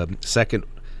 the second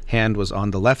hand was on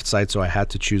the left side, so I had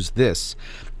to choose this.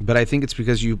 But I think it's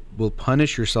because you will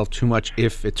punish yourself too much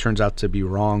if it turns out to be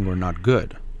wrong or not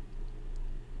good.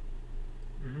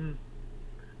 Mm-hmm.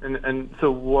 And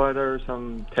so what are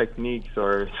some techniques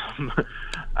or some,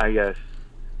 I guess,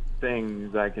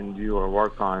 things I can do or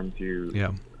work on to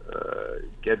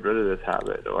get rid of this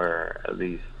habit, or at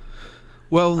least?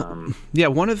 Well,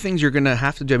 one of the things you're going to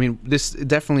have to do, this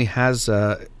definitely has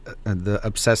the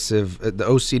obsessive, the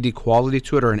OCD quality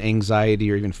to it, or an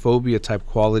anxiety or even phobia type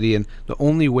quality. And the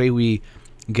only way we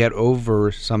get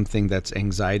over something that's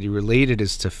anxiety related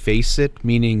is to face it,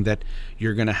 meaning that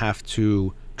you're going to have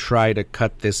to try to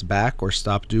cut this back or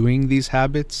stop doing these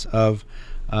habits of,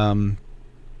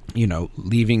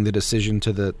 leaving the decision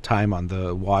to the time on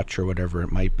the watch or whatever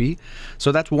it might be.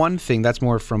 So that's one thing. That's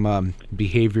more from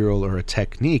behavioral or a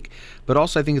technique. But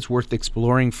also I think it's worth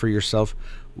exploring for yourself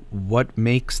what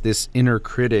makes this inner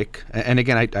critic. And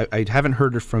again, I haven't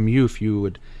heard it from you if you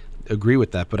would agree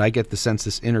with that, but I get the sense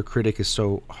this inner critic is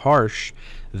so harsh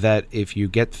that if you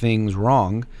get things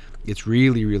wrong, it's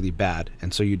really, really bad.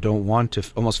 And so you don't want to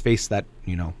almost face that,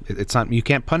 it's not, you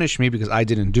can't punish me because I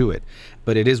didn't do it,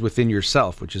 but it is within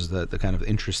yourself, which is the kind of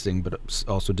interesting but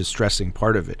also distressing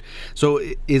part of it. So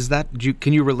is that,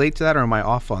 can you relate to that, or am I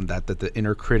off on that the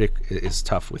inner critic is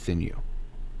tough within you?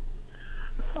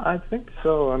 I think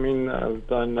so. I've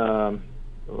done,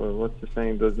 what's the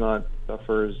saying, does not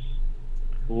suffer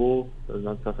fools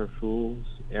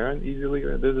errant easily.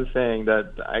 There's a saying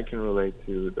that I can relate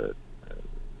to, that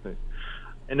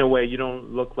in a way you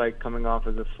don't look like coming off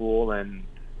as a fool and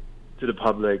to the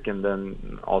public, and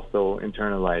then also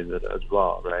internalize it as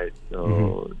well, right?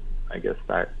 So I guess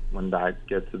that when that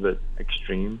gets a bit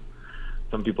extreme,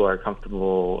 some people are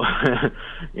comfortable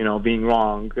being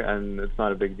wrong and it's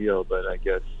not a big deal. But I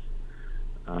guess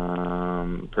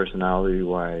personality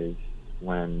wise,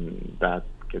 when that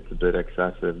gets a bit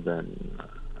excessive, then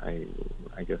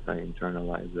I guess I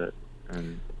internalize it.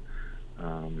 And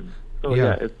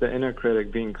it's the inner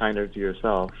critic, being kinder to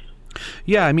yourself.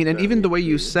 Yeah, and even the way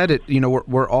you said it,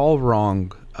 we're all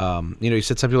wrong. You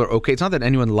said some people are okay. It's not that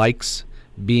anyone likes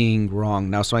being wrong.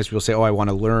 Now, sometimes people say, oh, I want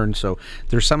to learn. So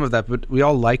there's some of that, but we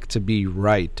all like to be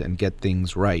right and get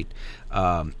things right.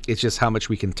 It's just how much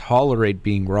we can tolerate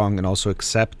being wrong and also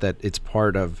accept that it's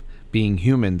part of being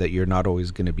human, that you're not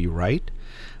always going to be right.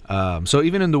 So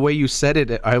even in the way you said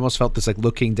it, I almost felt this like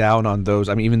looking down on those.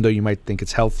 Even though you might think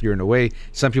it's healthier in a way,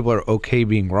 some people are okay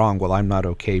being wrong. Well, I'm not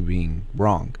okay being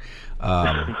wrong.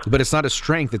 But it's not a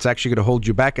strength. It's actually going to hold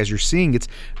you back. As you're seeing,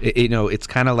 it's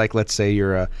kind of like, let's say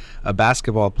you're a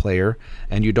basketball player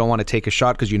and you don't want to take a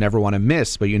shot because you never want to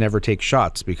miss, but you never take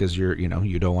shots because you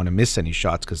don't want to miss any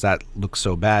shots because that looks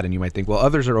so bad. And you might think, well,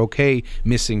 others are okay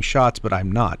missing shots, but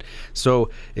I'm not. So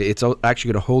it's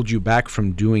actually going to hold you back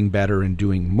from doing better and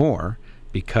doing more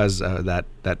because that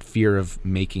fear of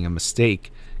making a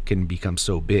mistake can become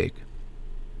so big.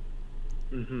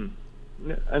 Mm-hmm.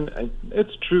 And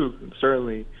it's true,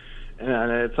 certainly,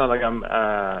 and it's not like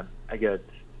I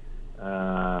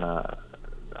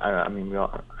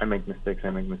make mistakes.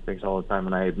 I make mistakes all the time,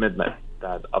 and I admit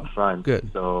that up front. Good.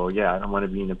 So yeah, I don't want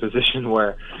to be in a position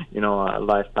where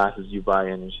life passes you by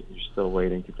and you're still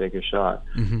waiting to take a shot.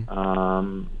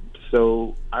 Mm-hmm.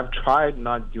 So I've tried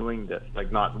not doing this,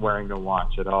 like not wearing the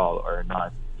watch at all, or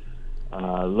not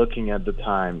looking at the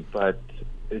time, but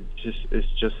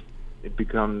it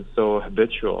becomes so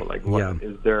habitual. Like,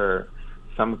 is there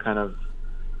some kind of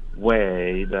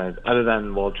way that, other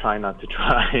than try not to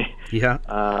try,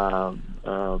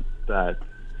 that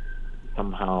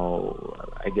somehow,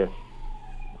 I guess,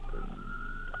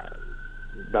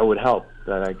 that would help,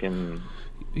 that I can...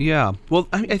 Yeah. Well,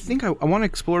 I think I want to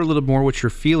explore a little more what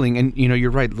you're feeling. And, you're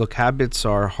right. Look, habits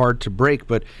are hard to break,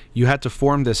 but you had to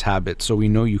form this habit, so we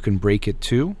know you can break it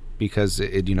too. Because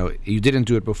you didn't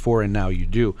do it before and now you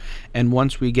do. And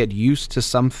once we get used to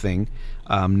something,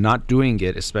 not doing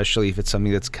it, especially if it's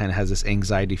something that's kind of has this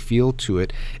anxiety feel to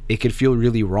it, it could feel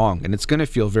really wrong, and it's going to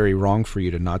feel very wrong for you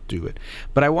to not do it.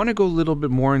 But I want to go a little bit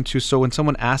more into, so when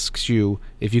someone asks you,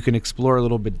 if you can explore a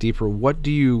little bit deeper, what do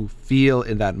you feel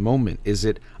in that moment? Is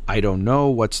it, I don't know,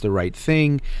 what's the right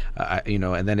thing?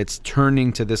 And then it's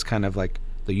turning to this kind of like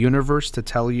the universe to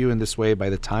tell you in this way by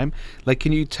the time. Like,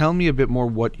 can you tell me a bit more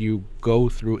what you go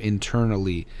through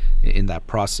internally in that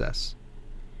process?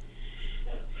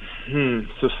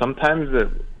 So sometimes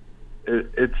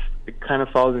it kind of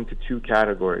falls into two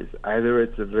categories. Either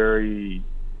it's a very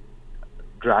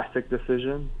drastic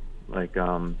decision, like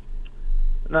I'm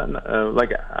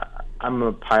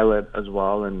a pilot as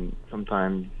well, and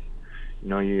sometimes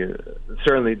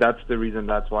certainly that's the reason.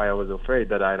 That's why I was afraid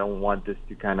that I don't want this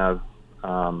to kind of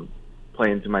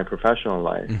play into my professional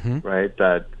life, mm-hmm. right?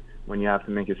 That when you have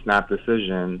to make a snap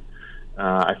decision,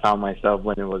 I found myself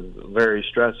when it was very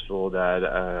stressful that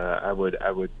I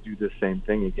would do the same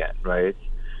thing again, right?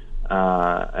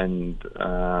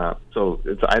 So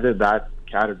it's either that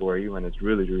category when it's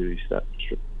really, really,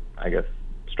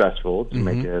 stressful to mm-hmm.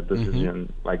 make a decision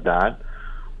mm-hmm. like that,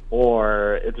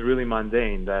 or it's really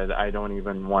mundane that I don't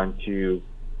even want to,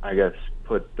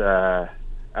 put the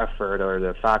effort or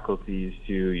the faculties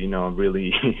to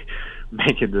really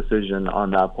make a decision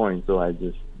on that point. So I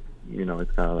just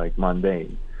it's kind of like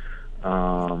mundane.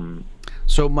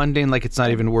 So mundane, like it's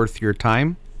not even worth your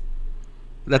time.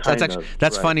 That's actually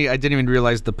right. Funny. I didn't even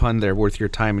realize the pun there. Worth your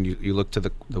time, and you look to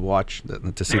the watch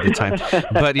to see the time.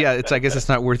 But yeah, I guess it's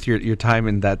not worth your time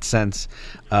in that sense,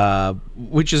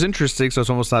 which is interesting. So it's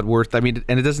almost not worth. And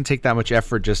it doesn't take that much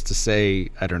effort just to say,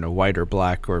 I don't know, white or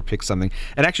black, or pick something.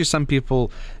 And actually, some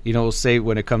people, will say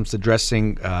when it comes to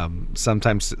dressing,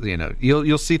 sometimes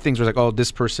you'll see things where it's like, oh,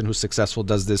 this person who's successful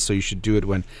does this, so you should do it,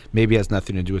 when maybe it has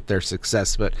nothing to do with their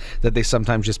success, but that they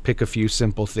sometimes just pick a few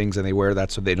simple things and they wear that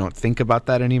so they don't think about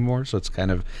that anymore. So it's kind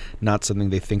of not something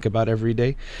they think about every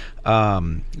day.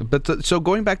 So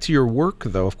going back to your work,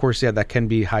 though, of course, that can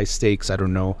be high stakes. I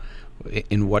don't know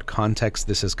in what context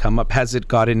this has come up. Has it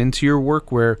gotten into your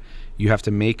work where you have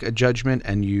to make a judgment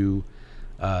and you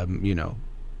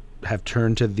have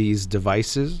turned to these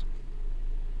devices?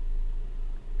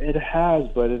 It has,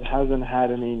 but it hasn't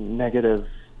had any negative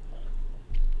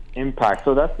impact.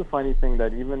 So that's the funny thing,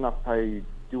 that even if I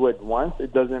do it once,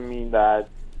 it doesn't mean that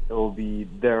it will be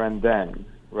there and then,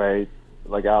 right?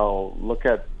 Like, I'll look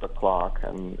at the clock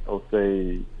and it'll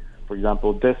say, for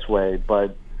example, this way,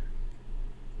 but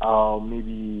I'll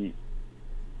maybe,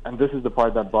 and this is the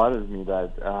part that bothers me,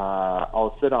 that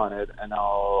I'll sit on it and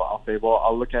I'll say, well,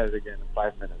 I'll look at it again in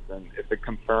 5 minutes, and if it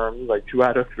confirms like 2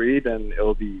 out of 3, then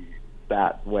it'll be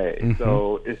that way. Mm-hmm.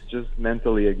 So it's just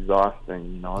mentally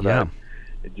exhausting, that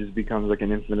it just becomes like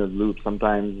an infinite loop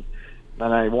sometimes.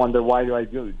 And I wonder, why do I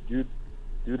do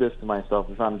this to myself?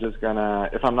 If I'm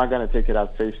not gonna take it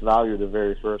at face value the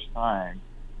very first time,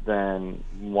 then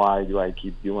why do I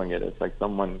keep doing it? It's like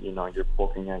someone, you're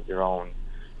poking at your own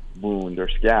wound or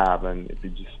scab, and if you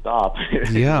just stop, it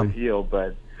will heal.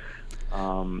 But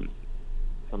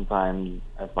sometimes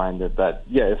I find that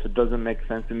if it doesn't make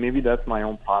sense, and maybe that's my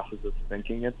own process of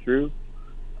thinking it through,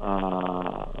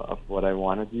 of what I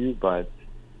want to do, but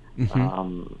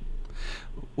mm-hmm.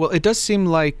 Well, it does seem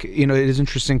like, it is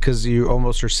interesting because you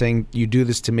almost are saying you do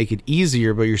this to make it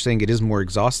easier, but you're saying it is more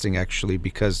exhausting actually,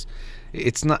 because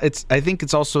it's not, I think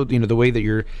it's also, the way that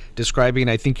you're describing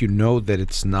it, I think that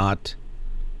it's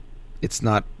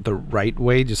not the right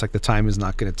way, just like the time is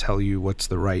not going to tell you what's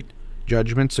the right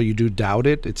judgment. So you do doubt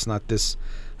it. It's not this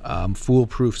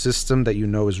foolproof system that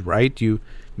is right.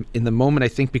 In the moment, I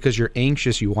think because you're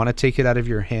anxious, you want to take it out of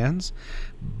your hands,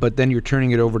 but then you're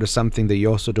turning it over to something that you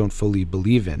also don't fully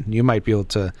believe in. You might be able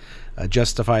to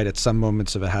justify it at some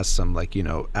moments if it has some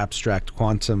abstract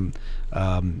quantum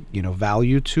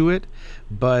value to it,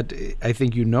 but I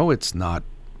think it's not,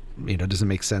 it doesn't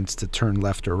make sense to turn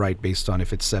left or right based on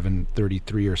if it's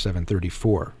 7:33 or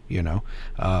 7:34.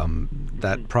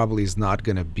 That probably is not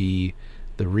going to be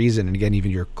the reason. And again, even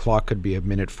your clock could be a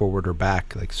minute forward or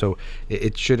back, so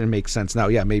it shouldn't make sense. Now,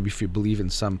 maybe if you believe in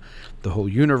the whole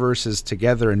universe is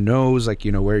together and knows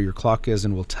where your clock is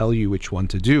and will tell you which one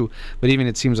to do, but even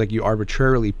it seems like you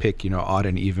arbitrarily pick odd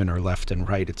and even or left and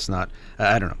right. It's not,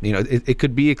 I don't know, it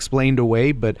could be explained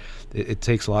away, but it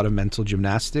takes a lot of mental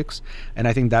gymnastics, and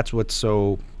I think that's what's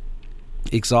so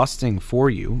exhausting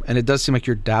for you. And it does seem like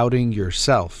you're doubting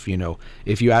yourself.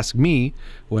 If you ask me,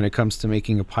 when it comes to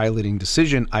making a piloting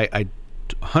decision, I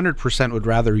 100% would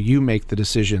rather you make the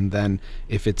decision than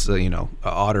if it's a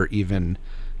odd or even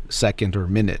second or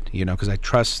minute, because I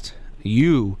trust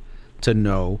you to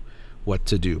know what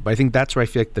to do. But I think that's where I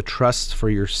feel like the trust for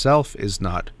yourself is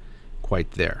not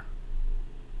quite there.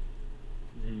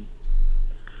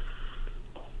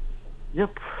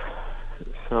 Yep.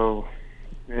 So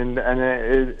and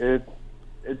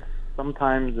it's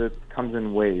sometimes it comes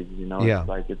in waves, Yeah.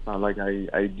 It's not like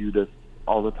I do this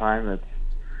all the time.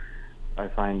 I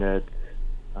find that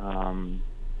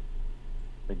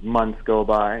months go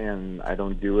by and I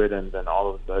don't do it, and then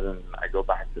all of a sudden I go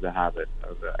back to the habit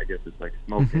of I guess it's like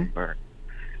smoking, or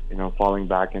falling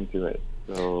back into it.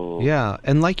 So yeah,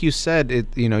 and like you said,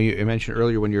 you mentioned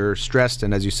earlier when you're stressed,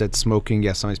 and as you said, smoking.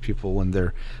 Yes, sometimes people, when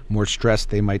they're more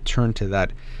stressed, they might turn to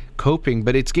that coping,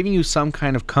 but it's giving you some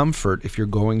kind of comfort if you're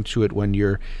going to it when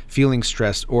you're feeling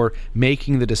stressed, or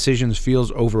making the decisions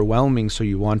feels overwhelming, so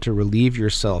you want to relieve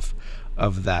yourself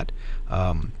of that.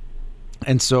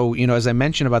 And so, as I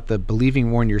mentioned about the believing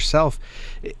more in yourself,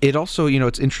 it also,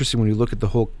 it's interesting when you look at the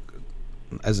whole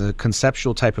as a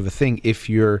conceptual type of a thing. If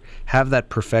you have that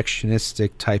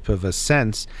perfectionistic type of a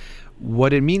sense,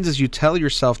 what it means is you tell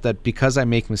yourself that because I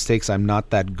make mistakes, I'm not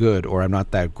that good or I'm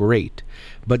not that great.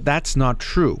 But that's not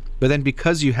true. But then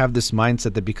because you have this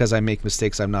mindset that because I make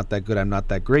mistakes, I'm not that good, I'm not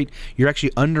that great, you're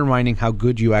actually undermining how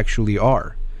good you actually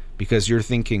are. Because you're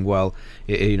thinking, well,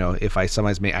 if I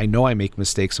sometimes I know I make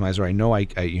mistakes sometimes, or I know I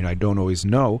don't always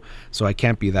know, so I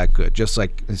can't be that good. Just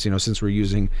like, since we're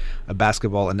using a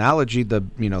basketball analogy,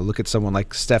 look at someone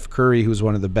like Steph Curry, who's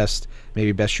one of the best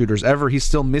shooters ever. He's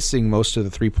still missing most of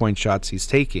the 3-point shots he's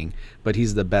taking, but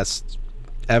he's the best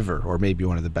ever, or maybe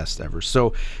one of the best ever.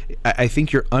 So I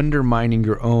think you're undermining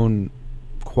your own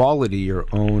quality, your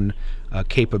own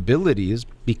capabilities,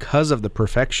 because of the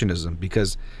perfectionism,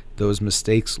 because those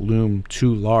mistakes loom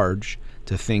too large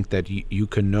to think that you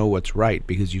can know what's right,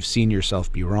 because you've seen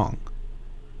yourself be wrong.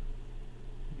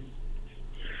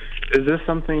 Is this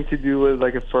something to do with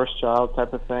like a first child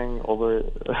type of thing? Over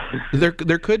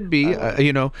there could be.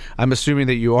 I'm assuming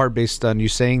that you are, based on you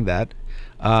saying that.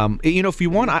 If you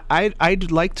want,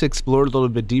 I'd like to explore a little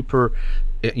bit deeper.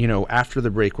 After the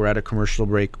break, we're at a commercial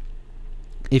break.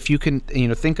 If you can,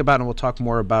 think about, and we'll talk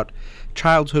more about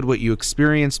childhood, what you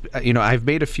experienced. I've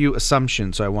made a few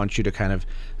assumptions, so I want you to kind of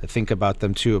think about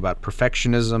them too, about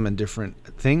perfectionism and different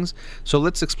things. So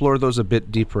let's explore those a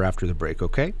bit deeper after the break,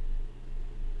 okay?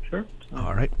 Sure.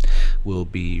 All right. We'll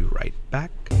be right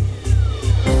back.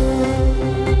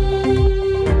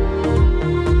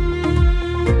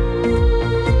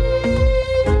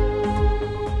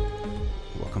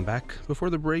 Welcome back. Before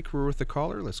the break, we're with the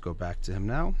caller. Let's go back to him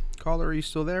now. Caller, are you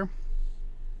still there?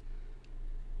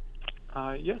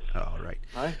 Yes. All right.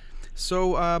 Hi.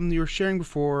 So you were sharing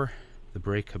before the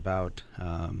break about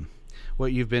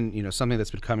what you've been, something that's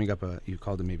been coming up. You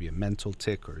called it maybe a mental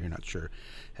tick, or you're not sure.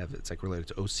 It's like related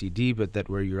to OCD, but that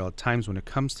where you're at times when it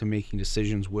comes to making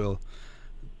decisions, will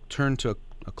turn to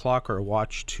a clock or a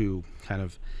watch to kind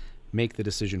of make the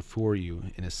decision for you,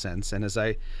 in a sense. And as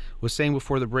I was saying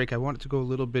before the break, I wanted to go a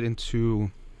little bit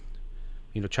into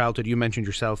childhood. You mentioned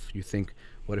yourself, you think,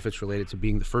 what if it's related to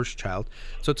being the first child?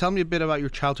 So tell me a bit about your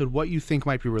childhood, what you think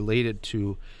might be related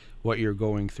to what you're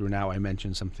going through now. I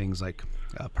mentioned some things like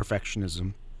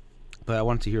perfectionism, but I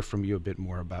wanted to hear from you a bit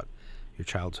more about your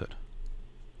childhood.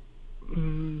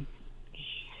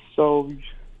 So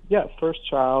Yeah, first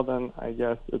child, and I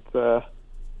guess it's a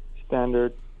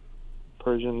standard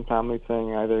Persian family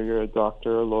thing. Either you're a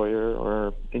doctor, a lawyer,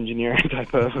 or engineer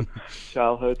type of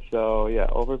childhood. So yeah,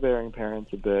 overbearing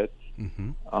parents a bit.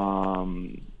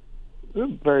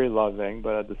 Very loving,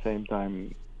 but at the same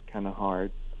time, kind of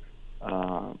hard.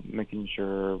 Making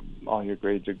sure all your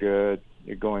grades are good,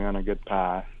 you're going on a good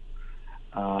path.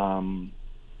 But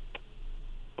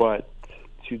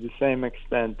to the same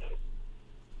extent,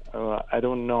 I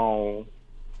don't know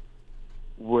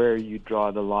where you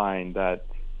draw the line that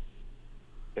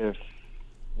if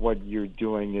what you're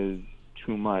doing is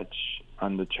too much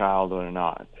on the child or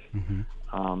not.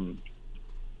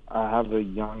 I have a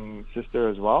young sister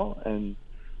as well, and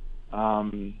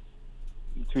 2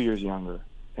 years younger,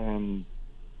 and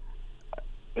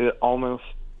it almost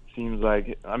seems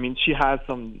like, I mean, she has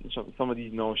some of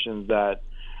these notions that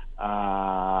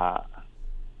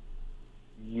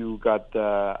you got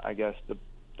the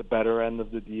better end of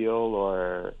the deal,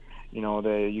 or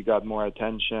you got more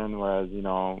attention, whereas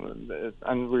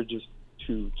and we're just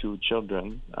two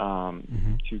children,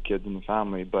 two kids in the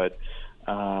family, but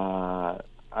I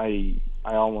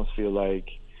almost feel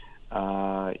like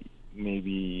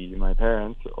maybe my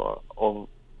parents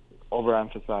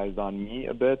overemphasized on me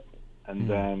a bit, and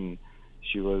then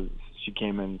she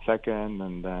came in second,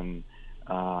 and then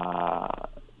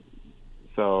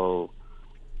so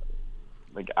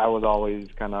like I was always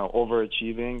kind of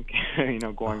overachieving,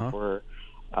 going for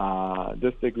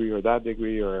this degree or that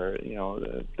degree, or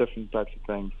the different types of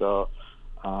things. So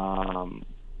I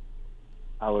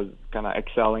was kind of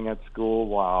excelling at school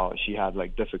while she had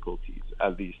like difficulties,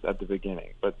 at least at the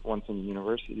beginning. But once in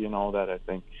university and all that, I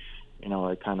think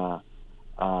it kind of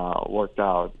worked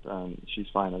out, and she's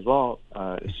fine as well.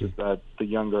 It's just that the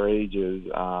younger ages,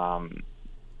 I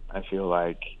feel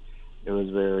like it was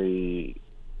very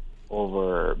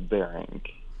overbearing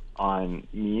on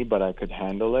me, but I could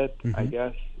handle it, I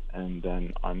guess. And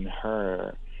then on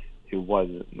her, it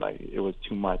was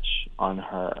too much on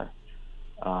her,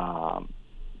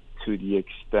 to the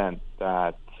extent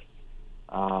that,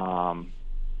 like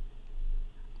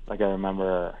I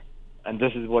remember, and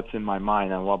this is what's in my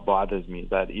mind and what bothers me,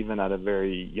 that even at a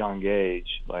very young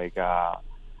age, like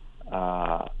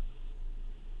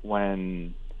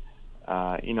when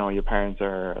your parents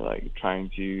are like trying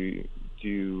to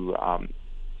do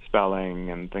spelling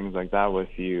and things like that with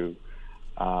you,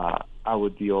 I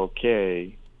would be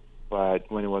okay,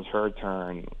 but when it was her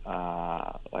turn,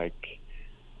 like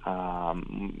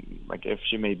if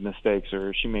she made mistakes,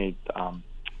 or she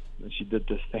did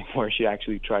this thing where she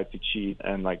actually tried to cheat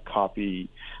and like copy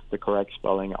the correct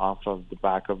spelling off of the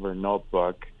back of her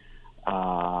notebook,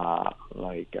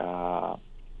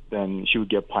 then she would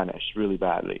get punished really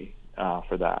badly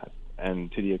for that,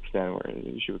 and to the extent where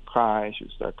she would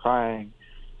start crying,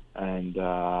 and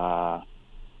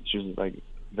she was like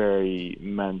very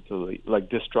mentally like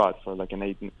distraught for like an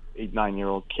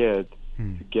 8-9-year-old kid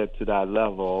to get to that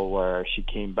level where she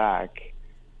came back.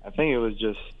 I think it was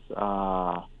just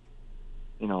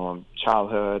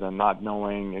childhood and not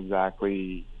knowing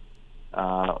exactly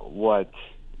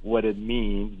what it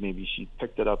means. Maybe she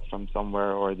picked it up from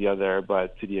somewhere or the other,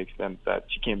 but to the extent that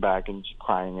she came back and she's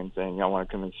crying and saying, I want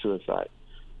to commit suicide.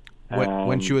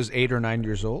 When she was 8 or 9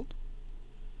 years old?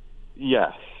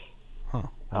 Yes. Huh.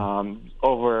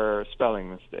 Over spelling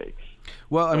mistakes.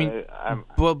 Well, I mean,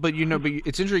 but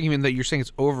it's interesting even that you're saying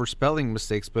it's over spelling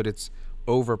mistakes, but it's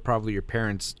over probably your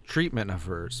parents' treatment of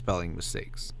her spelling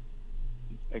mistakes.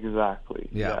 Exactly.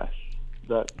 Yeah.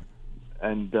 Yes.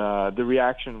 And the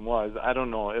reaction was, I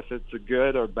don't know if it's a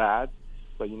good or bad,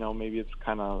 but maybe it's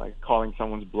kind of like calling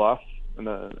someone's bluff, and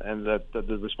that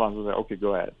the response was like, okay,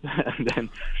 go ahead. And then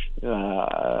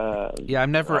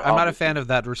I'm not a fan of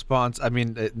that response. I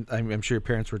mean, I'm sure your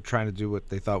parents were trying to do what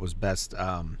they thought was best.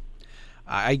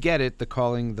 I get it, the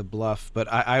calling the bluff,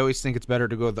 but I always think it's better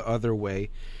to go the other way.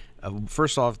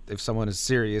 First off, if someone is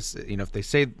serious, if they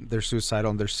say they're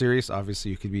suicidal and they're serious, obviously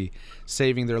you could be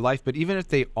saving their life. But even if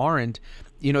they aren't,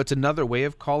 it's another way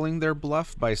of calling their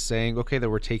bluff by saying, okay, that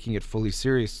we're taking it fully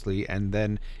seriously. And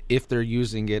then if they're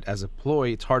using it as a ploy,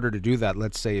 it's harder to do that.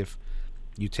 Let's say if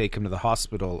you take them to the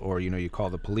hospital, or, you call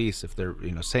the police, if they're,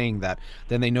 saying that,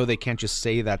 then they know they can't just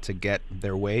say that to get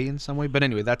their way in some way. But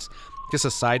anyway, that's just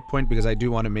a side point, because I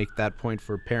do want to make that point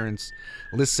for parents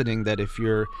listening, that if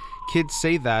your kids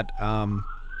say that,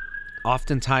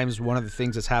 oftentimes one of the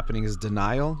things that's happening is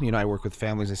denial. I work with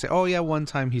families, they say, oh yeah, one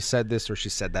time he said this or she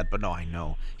said that, but no, I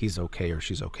know he's okay or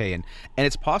she's okay. And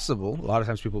it's possible, a lot of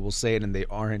times people will say it and they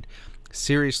aren't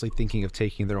seriously thinking of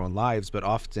taking their own lives, but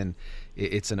often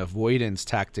it's an avoidance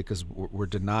tactic, because we're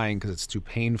denying because it's too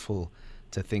painful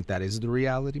to think that is the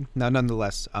reality. Now,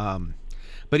 nonetheless,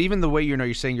 but even the way,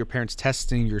 you're saying your parents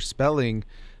testing your spelling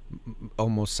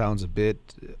almost sounds a bit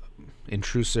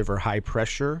intrusive or high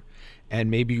pressure, and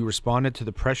maybe you responded to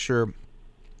the pressure.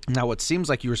 Now, it seems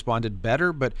like you responded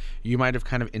better, but you might have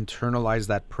kind of internalized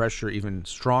that pressure even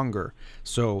stronger.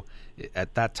 So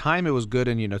at that time, it was good,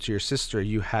 and, to your sister,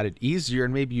 you had it easier,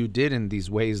 and maybe you did in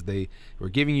these ways. They were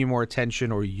giving you more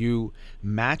attention, or you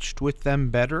matched with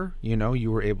them better. You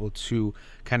were able to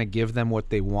kind of give them what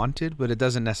they wanted, but it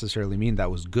doesn't necessarily mean that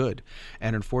was good.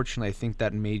 And unfortunately, I think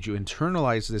that made you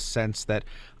internalize this sense that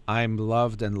I'm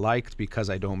loved and liked because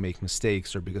I don't make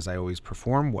mistakes or because I always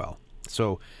perform well.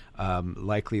 So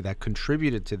likely that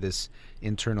contributed to this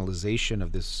internalization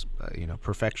of this,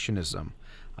 perfectionism,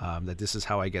 that this is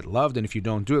how I get loved. And if you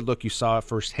don't do it, look, you saw it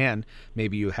firsthand.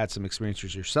 Maybe you had some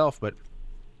experiences yourself, but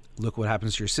look what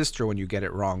happens to your sister when you get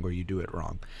it wrong or you do it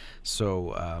wrong.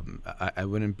 So I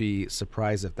wouldn't be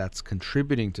surprised if that's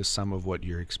contributing to some of what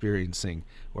you're experiencing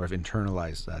or have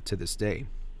internalized to this day.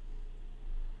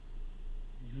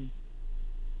 Mm-hmm.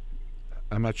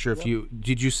 I'm not sure if do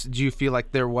you feel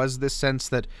like there was this sense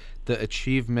that the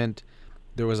achievement,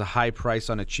 there was a high price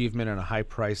on achievement and a high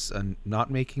price on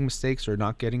not making mistakes or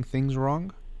not getting things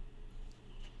wrong?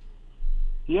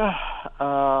 Yeah,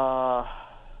 I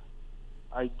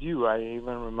do. I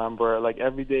even remember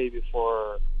every day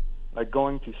before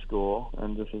going to school,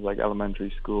 and this is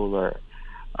elementary school, or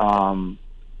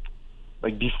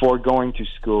before going to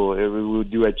school, we would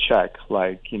do a check, do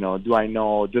I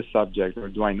know this subject, or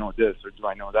do I know this, or do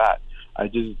I know that? I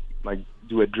just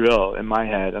do a drill in my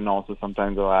head, and also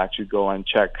sometimes I'll actually go and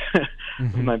check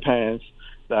with my parents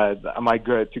that, am I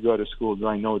good to go to school? Do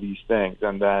I know these things?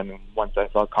 And then once I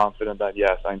felt confident that,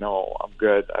 yes, I know, I'm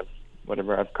good,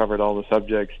 I've covered all the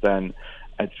subjects, then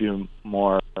I'd feel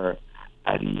more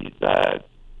at ease that,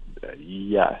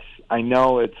 yes, I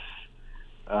know it's,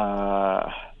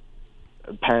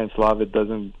 parents' love, it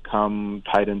doesn't come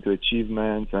tied into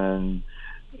achievements, and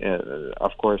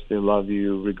of course they love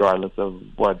you regardless of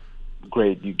what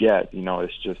grade you get.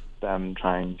 It's just them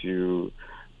trying to,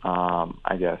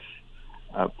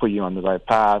 put you on the right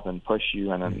path and push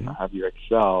you and then have you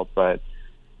excel. But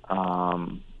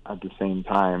at the same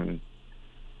time,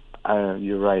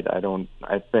 you're right.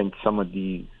 I think some of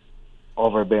these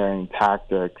overbearing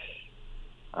tactics,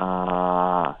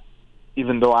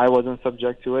 even though I wasn't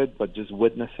subject to it, but just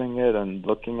witnessing it and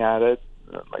looking at it,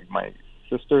 my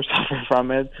sister suffered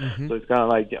from it. So it's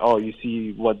kind of you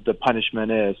see what the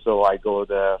punishment is, so I go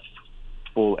the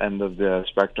full end of the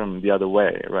spectrum the other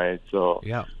way, right? So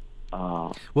yeah.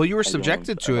 Well, you were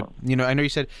subjected to it. I know you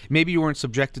said maybe you weren't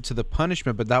subjected to the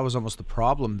punishment, but that was almost the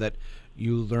problem, that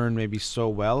you learned maybe so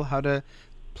well how to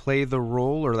play the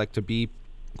role, or to be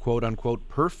quote unquote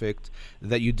perfect,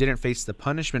 that you didn't face the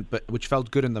punishment, but which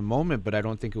felt good in the moment, but I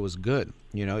don't think it was good.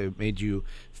 It made you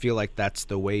feel like that's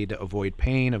the way to avoid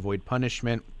pain, avoid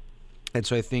punishment. And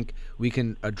so I think we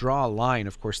can draw a line.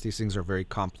 Of course, these things are very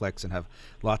complex and have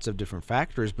lots of different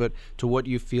factors, but to what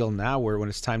you feel now, where when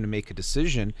it's time to make a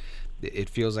decision, it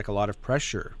feels like a lot of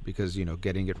pressure, because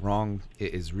getting it wrong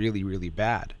is really, really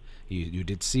bad. You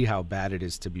did see how bad it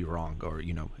is to be wrong, or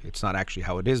it's not actually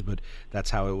how it is, but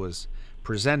that's how it was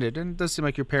presented. And it does seem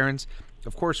like your parents,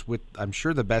 of course, with I'm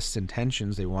sure the best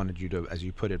intentions, they wanted you to, as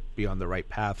you put it, be on the right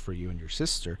path for you and your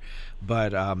sister,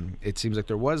 but it seems like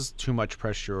there was too much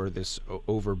pressure, or this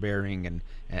overbearing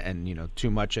and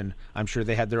too much. And I'm sure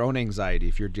they had their own anxiety,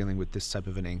 if you're dealing with this type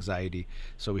of an anxiety.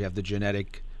 So we have the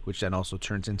genetic, which then also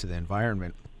turns into the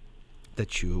environment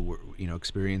that you were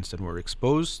experienced and were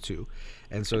exposed to.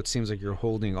 And so it seems like you're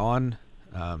holding on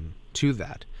to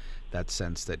that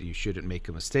sense that you shouldn't make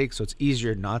a mistake. So it's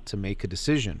easier not to make a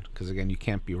decision, because again, you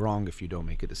can't be wrong if you don't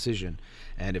make a decision.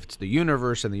 And if it's the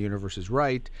universe and the universe is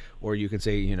right, or you can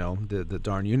say, the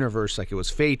darn universe, like it was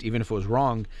fate, even if it was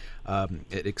wrong,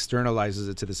 it externalizes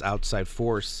it to this outside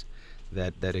force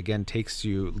that again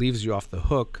leaves you off the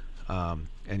hook,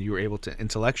 and you were able to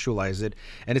intellectualize it.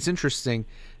 And it's interesting,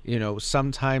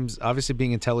 sometimes obviously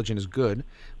being intelligent is good,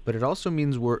 but it also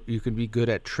means you can be good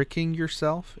at tricking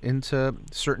yourself into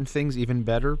certain things even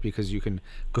better, because you can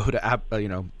go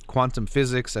to quantum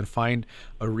physics and find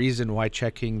a reason why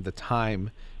checking the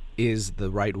time is the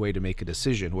right way to make a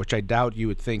decision, which I doubt you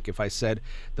would think if I said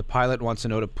the pilot wants to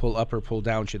know to pull up or pull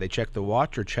down, should they check the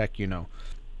watch or check a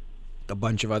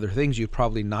bunch of other things. You'd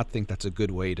probably not think that's a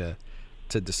good way to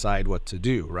decide what to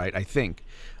do, right? I think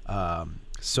I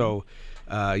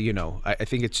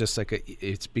think it's just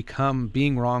it's become,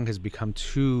 being wrong has become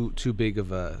too big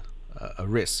of a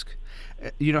risk.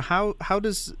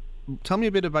 Tell me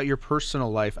a bit about your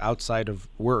personal life outside of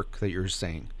work that you're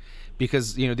saying,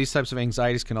 Because, these types of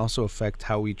anxieties can also affect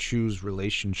how we choose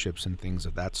relationships and things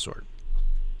of that sort.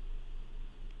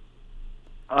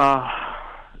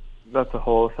 That's a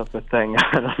whole separate thing.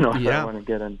 I don't know if I want to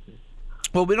get into.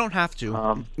 Well, we don't have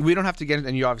to. We don't have to get into,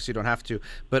 and you obviously don't have to.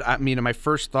 But I mean, my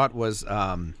first thought was,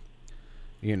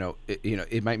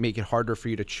 it might make it harder for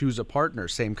you to choose a partner.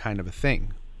 Same kind of a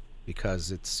thing,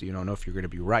 because it's you don't know if you're going to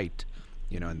be right.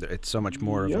 And it's so much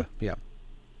more of a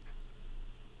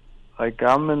Like,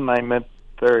 I'm in my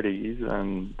mid-30s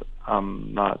and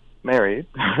I'm not married.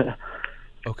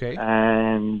 Okay.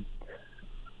 And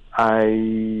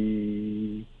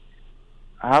I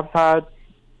have had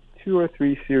 2 or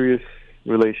 3 serious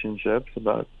relationships,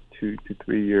 about 2 to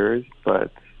 3 years,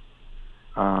 but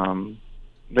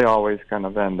they always kind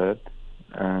of ended.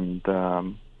 And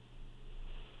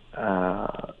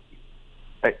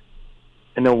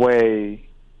in a way,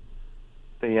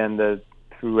 they ended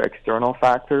through external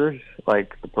factors,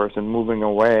 like the person moving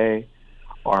away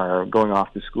or going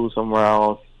off to school somewhere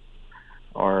else,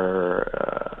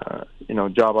 or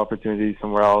job opportunities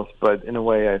somewhere else. But in a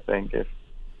way, I think if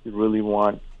you really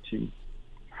want to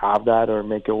have that or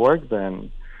make it work,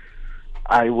 then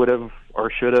I would have or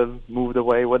should have moved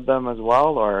away with them as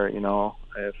well, or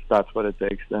if that's what it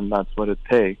takes, then that's what it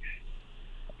takes.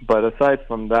 But aside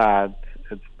from that,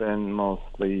 it's been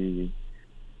mostly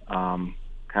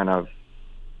kind of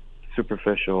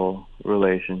superficial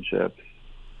relationships,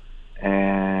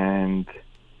 and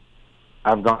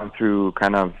I've gone through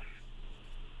kind of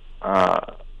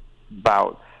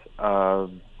bouts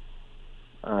of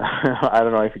I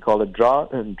don't know if you call it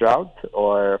drought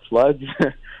or floods.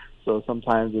 So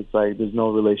sometimes it's like there's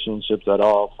no relationships at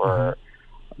all for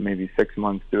maybe 6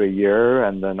 months to a year,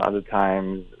 and then other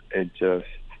times it just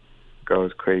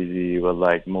goes crazy with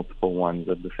like multiple ones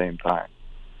at the same time.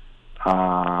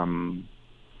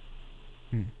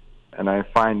 And I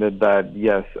find that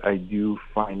yes, I do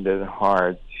find it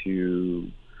hard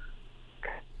to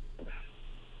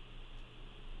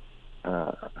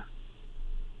I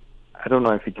don't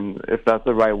know if that's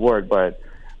the right word, but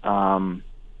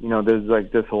there's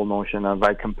like this whole notion of,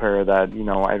 I compare that,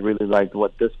 I really liked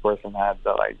what this person had,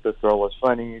 that like this girl was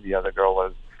funny, the other girl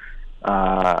was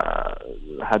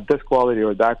had this quality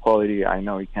or that quality. I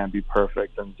know it can't be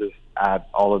perfect, and just add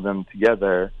all of them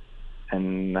together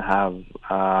and have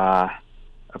a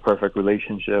perfect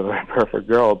relationship or a perfect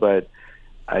girl. But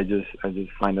I just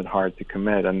find it hard to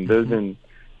commit. And there's been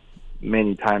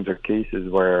many times or cases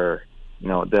where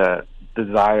the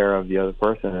desire of the other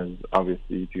person is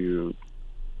obviously to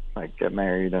like get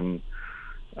married and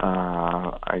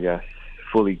I guess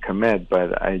fully commit,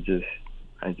 but I just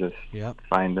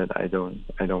find that I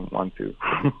don't want to.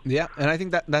 Yeah, and I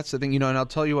think that's the thing, and I'll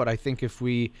tell you what, I think if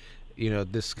we,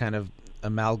 this kind of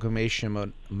amalgamation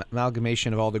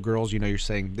of all the girls, you're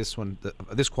saying this one,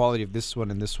 this quality of this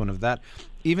one and this one of that,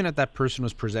 even if that person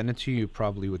was presented to you, you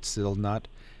probably would still not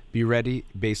be ready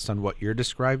based on what you're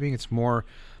describing. It's more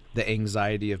the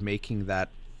anxiety of making that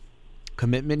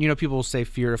commitment. People will say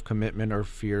fear of commitment or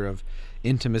fear of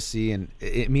intimacy, and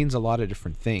it means a lot of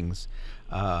different things.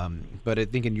 But I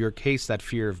think in your case, that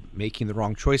fear of making the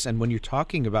wrong choice. And when you're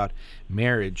talking about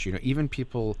marriage, even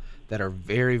people that are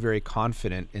very, very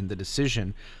confident in the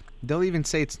decision, they'll even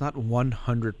say it's not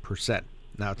 100%.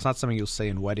 Now, it's not something you'll say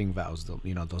in wedding vows.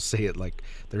 They'll say it like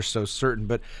they're so certain.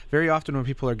 But very often when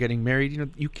people are getting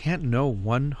married, you can't know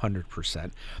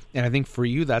 100%. And I think for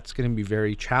you, that's going to be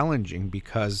very challenging,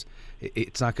 because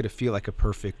it's not going to feel like a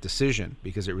perfect decision,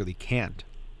 because it really can't.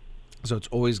 So it's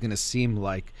always going to seem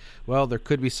like, well, there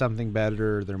could be something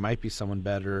better. There might be someone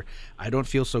better. I don't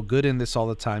feel so good in this all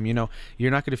the time. You're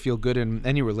not going to feel good in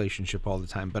any relationship all the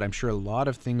time, but I'm sure a lot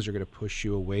of things are going to push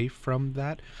you away from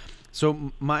that.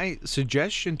 So my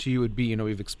suggestion to you would be,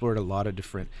 we've explored a lot of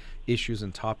different issues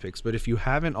and topics, but if you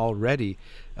haven't already,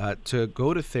 to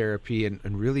go to therapy and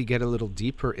really get a little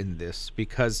deeper in this,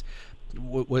 because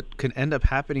what can end up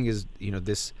happening is,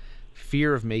 this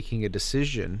fear of making a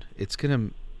decision, it's going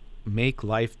to make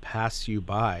life pass you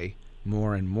by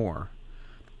more and more,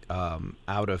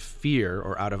 out of fear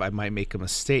or out of, I might make a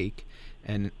mistake.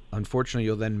 And unfortunately,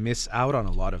 you'll then miss out on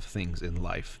a lot of things in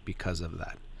life because of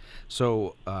that.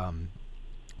 So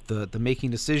the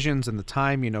making decisions and the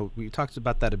time, we talked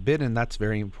about that a bit, and that's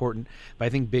very important. But I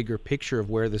think bigger picture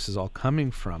of where this is all coming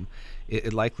from,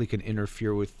 it likely can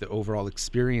interfere with the overall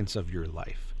experience of your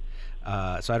life.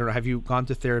 So I don't know, have you gone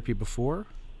to therapy before?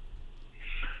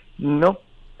 Nope.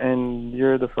 And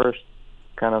you're the first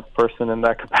kind of person in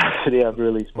that capacity I've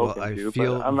really spoken well, I to.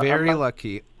 feel I'm very not,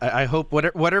 lucky. I hope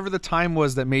whatever the time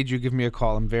was that made you give me a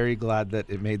call, I'm very glad that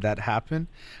it made that happen.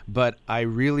 But I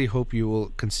really hope you will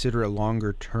consider a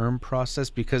longer term process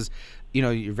because,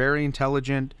 you're very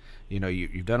intelligent.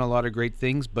 You've done a lot of great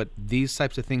things, but these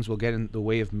types of things will get in the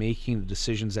way of making the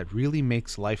decisions that really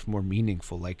makes life more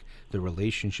meaningful, like the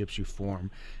relationships you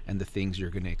form and the things you're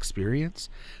going to experience.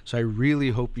 So I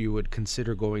really hope you would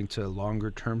consider going to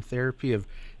longer term therapy, of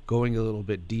going a little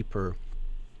bit deeper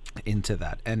into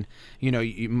that. And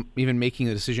even making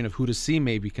a decision of who to see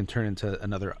maybe can turn into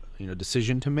another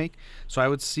decision to make. So I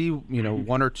would see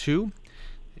one or two.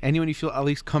 Anyone you feel at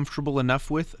least comfortable enough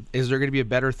with. Is there going to be a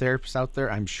better therapist out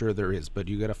there? I'm sure there is, but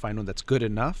you got to find one that's good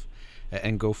enough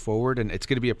and go forward. And it's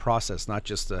going to be a process, not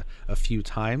just a few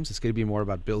times. It's going to be more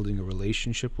about building a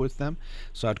relationship with them.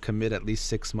 So I'd commit at least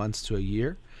 6 months to a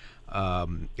year,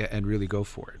 and really go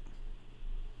for it.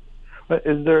 But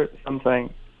is there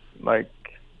something like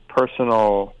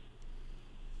personal,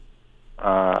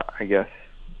 I guess,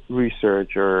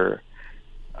 research or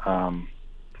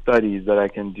studies that I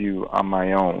can do on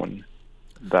my own?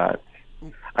 That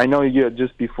I know you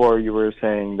just before you were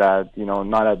saying that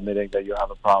not admitting that you have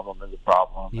a problem is a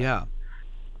problem. Yeah.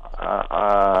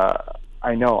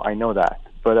 I know that,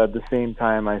 but at the same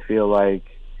time, I feel like,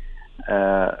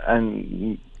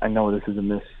 and I know this is a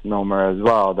misnomer as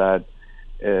well, that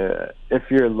if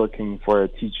you're looking for a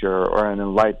teacher or an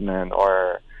enlightenment,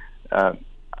 or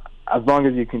as long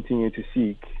as you continue to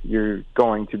seek, you're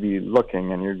going to be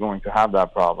looking and you're going to have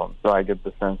that problem. So I get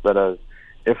the sense that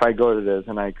if I go to this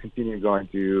and I continue going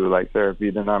to therapy,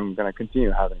 then I'm going to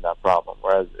continue having that problem.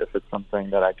 Whereas if it's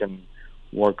something that I can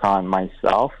work on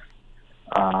myself,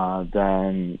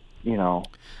 then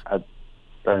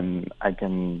then I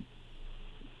can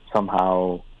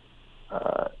somehow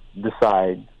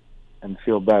decide and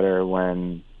feel better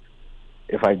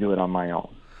if I do it on my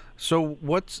own. So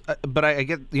but I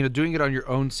get, doing it on your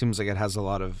own seems like it has a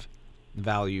lot of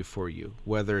value for you,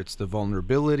 whether it's the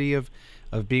vulnerability of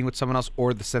being with someone else,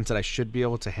 or the sense that I should be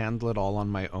able to handle it all on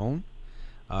my own,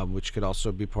 which could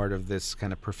also be part of this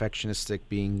kind of perfectionistic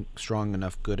being strong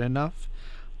enough, good enough.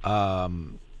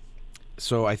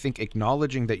 So I think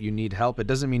acknowledging that you need help, it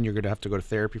doesn't mean you're going to have to go to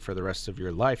therapy for the rest of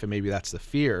your life. And maybe that's the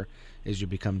fear, is you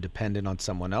become dependent on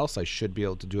someone else. I should be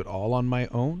able to do it all on my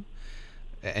own.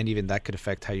 And even that could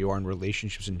affect how you are in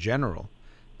relationships in general,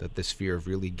 that this fear of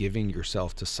really giving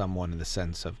yourself to someone, in the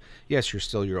sense of, yes, you're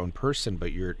still your own person,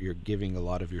 but you're giving a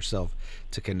lot of yourself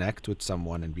to connect with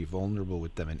someone and be vulnerable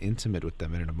with them and intimate with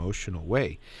them in an emotional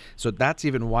way. So that's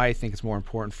even why I think it's more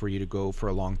important for you to go for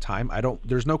a long time.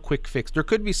 There's no quick fix. There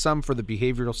could be some for the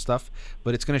behavioral stuff,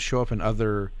 but it's going to show up in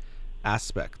other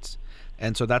aspects.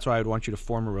 And so that's why I would want you to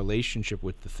form a relationship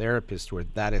with the therapist, where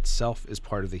that itself is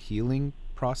part of the healing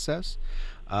process.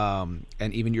 And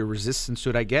even your resistance to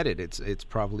it, I get it. It's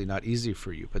probably not easy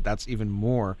for you, but that's even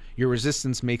more. Your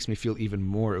resistance makes me feel even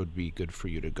more it would be good for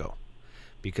you to go,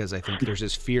 because I think there's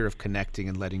this fear of connecting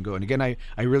and letting go. And again, I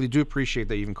really do appreciate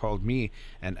that you even called me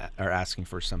and are asking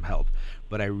for some help,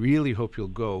 but I really hope you'll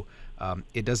go.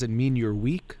 It doesn't mean you're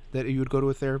weak that you would go to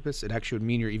a therapist. It actually would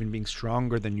mean you're even being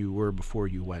stronger than you were before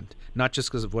you went. Not just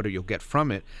because of what you'll get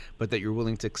from it, but that you're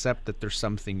willing to accept that there's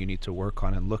something you need to work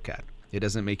on and look at. It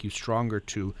doesn't make you stronger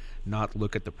to not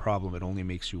look at the problem. It only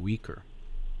makes you weaker.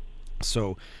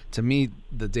 So to me,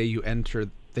 the day you enter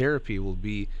therapy will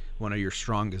be one of your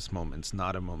strongest moments,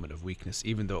 not a moment of weakness,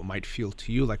 even though it might feel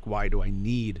to you like, why do I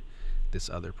need this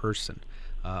other person?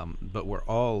 But we're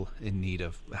all in need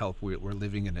of help. We're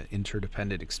living in an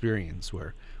interdependent experience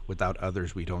where without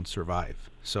others we don't survive.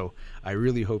 So I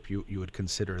really hope you would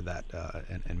consider that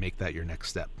and make that your next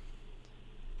step.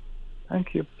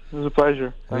 Thank you. It was a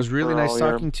pleasure. It was really nice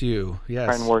talking to you.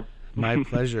 Yes. Kind words. My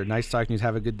pleasure. Nice talking to you.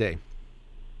 Have a good day.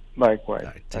 Likewise. All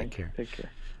right, take care. Take care.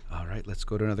 All right, let's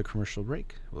go to another commercial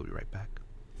break. We'll be right back.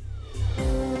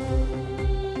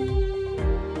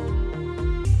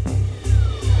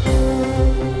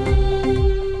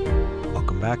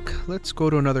 Welcome back. Let's go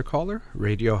to another caller.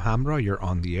 Radio Hamra, you're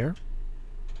on the air.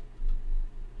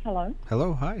 Hello.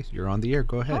 Hello, hi. You're on the air.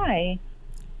 Go ahead.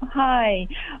 Hi.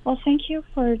 Well, thank you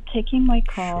for taking my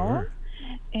call. Sure.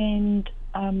 And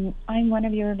I'm one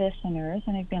of your listeners,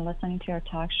 and I've been listening to your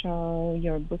talk show,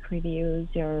 your book reviews,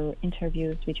 your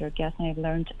interviews with your guests, and I've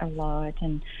learned a lot.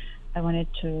 And I wanted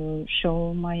to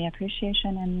show my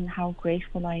appreciation and how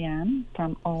grateful I am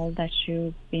from all that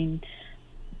you've been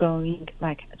going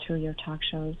through your talk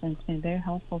shows, and it's been very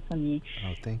helpful for me.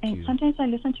 Oh, thank and you. Sometimes I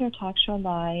listen to your talk show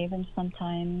live, and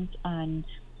sometimes on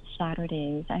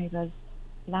Saturdays. And it was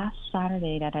last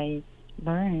Saturday that I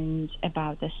learned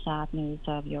about the sad news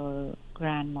of your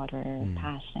grandmother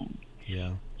passing.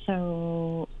 Yeah.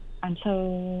 So I'm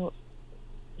so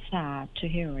sad to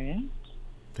hear it.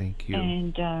 Thank you.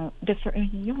 And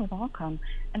you're welcome.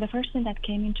 And the first thing that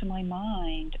came into my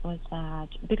mind was that,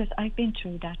 because I've been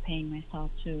through that pain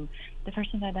myself too, the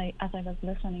first thing that as I was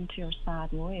listening to your sad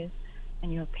voice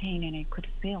and your pain, and I could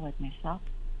feel it myself,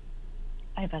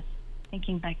 I was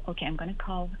thinking like, okay, I'm going to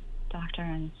call doctor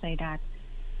and say that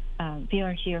we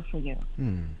are here for you.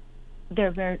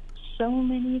 There were so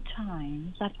many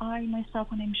times that I myself,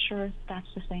 and I'm sure that's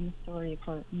the same story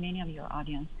for many of your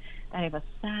audience, that I was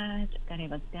sad, that I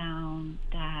was down,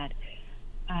 that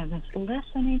I was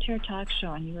listening to your talk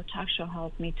show, and your talk show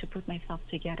helped me to put myself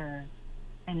together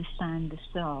and stand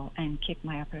still and keep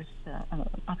my upper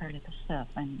lip stiff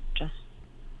and just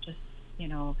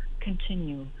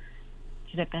continue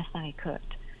to the best that I could.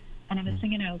 And I was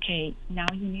thinking, okay, now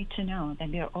you need to know that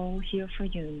we are all here for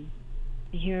you.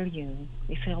 We hear you,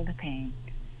 we feel the pain,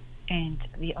 and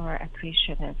we are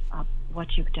appreciative of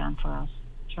what you've done for us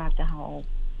throughout the whole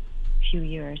few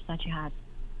years that you have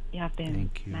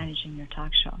been managing your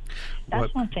talk show.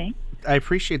 That's one thing. I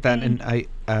appreciate that, and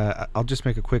I'll just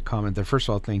make a quick comment there. First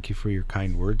of all, thank you for your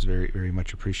kind words. Very, very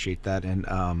much appreciate that, and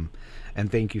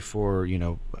thank you for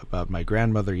about my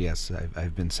grandmother. Yes,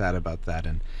 I've been sad about that,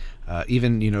 and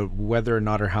even whether or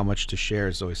not or how much to share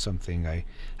is always something I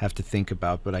have to think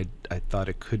about. But I thought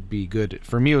it could be good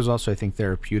for me. It was also, I think,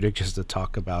 therapeutic just to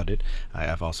talk about it.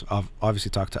 I've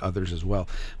obviously talked to others as well,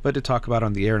 but to talk about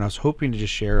on the air. And I was hoping to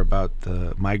just share about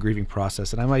my grieving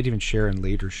process, and I might even share in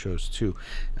later shows too,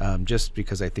 just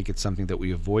because I think it's something that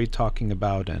we avoid talking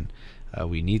about, and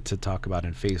we need to talk about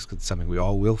and face, because it's something we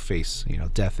all will face.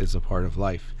 Death is a part of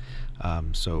life.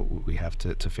 So we have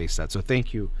to face that. So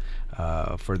thank you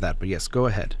for that. But yes, go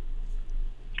ahead.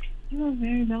 You're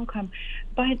very welcome.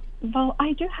 But, well,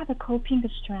 I do have a coping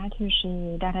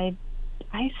strategy that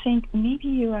I think maybe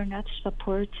you are not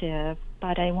supportive,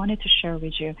 but I wanted to share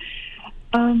with you.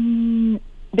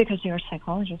 Because you're a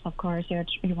psychologist, of course, you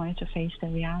wanted to face the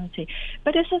reality.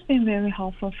 But this has been very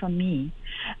helpful for me.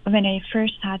 When I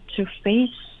first had to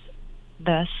face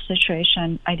the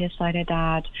situation, I decided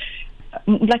that,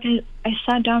 I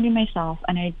sat down with myself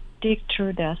and I dig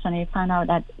through this, and I found out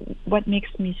that what makes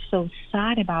me so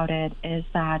sad about it is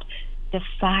that the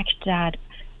fact that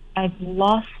I've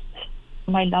lost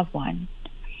my loved one.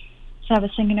 So I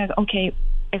was thinking of, okay,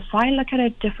 if I look at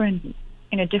it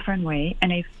in a different way,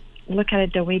 and I look at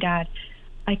it the way that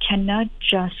I cannot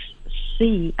just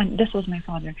see, and this was my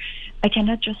father, I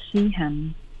cannot just see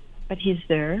him, but he's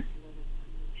there.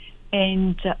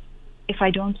 And if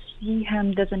I don't see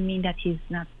him, doesn't mean that he's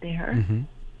not there. Mm-hmm.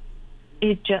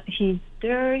 He's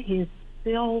there. He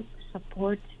still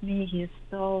supports me. He's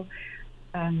still,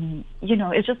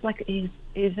 it's just like he's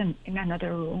in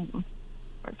another room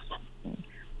or something.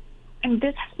 And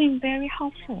this has been very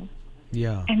helpful.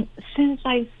 Yeah. And since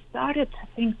I started to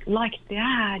think like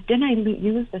that, then I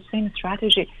used the same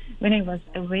strategy when I was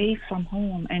away from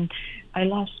home, and I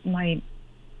lost my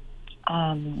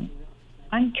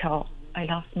uncle. I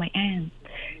lost my aunt,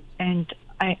 and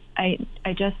I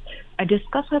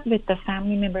discuss it with the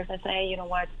family members. I say, you know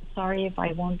what, sorry if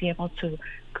I won't be able to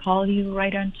call you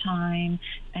right on time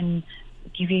and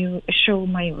show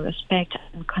my respect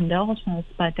and condolences,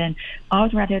 but then I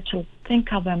would rather to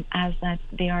think of them as that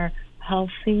they are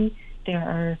healthy, they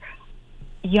are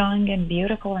young and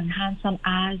beautiful and handsome,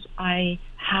 as I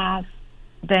have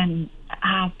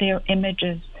their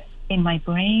images in my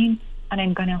brain, and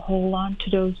I'm going to hold on to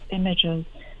those images,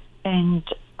 and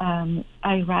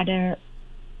I rather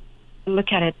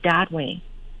look at it that way.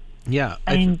 Yeah,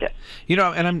 and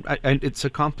it's a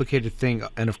complicated thing,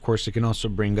 and of course it can also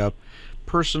bring up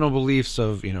personal beliefs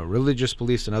of religious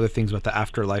beliefs and other things about the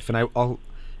afterlife, and I'll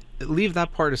leave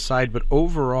that part aside. But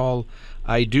overall,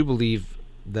 I do believe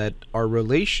that our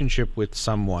relationship with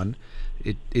someone,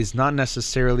 it is not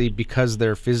necessarily because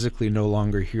they're physically no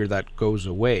longer here that goes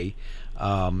away.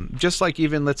 Just like,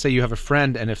 even let's say you have a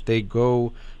friend, and if they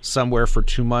go somewhere for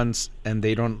 2 months and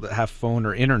they don't have phone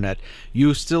or internet,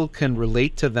 you still can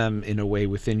relate to them in a way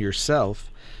within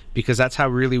yourself, because that's how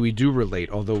really we do relate.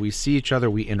 Although we see each other,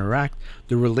 we interact,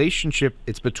 the relationship,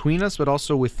 it's between us but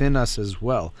also within us as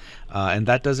well, and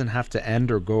that doesn't have to end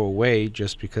or go away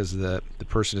just because the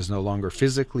person is no longer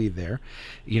physically there.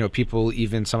 People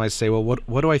even sometimes say, well,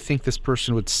 what do I think this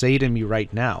person would say to me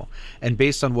right now? And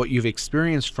based on what you've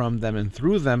experienced from them and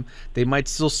through them, they might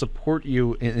still support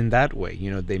you in that way.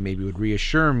 They maybe would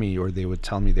reassure me, or they would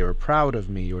tell me they were proud of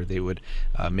me, or they would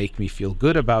make me feel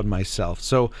good about myself.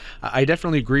 So I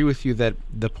definitely agree with you that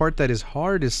the part that is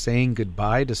hard is saying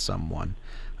goodbye to someone.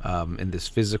 in this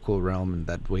physical realm, and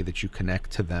that way that you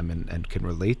connect to them and can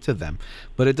relate to them.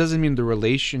 But it doesn't mean the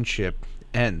relationship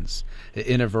ends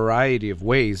in a variety of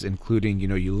ways, including,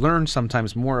 you learn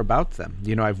sometimes more about them.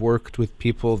 I've worked with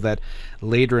people that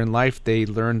later in life they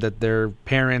learned that their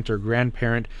parent or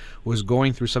grandparent was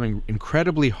going through something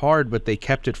incredibly hard, but they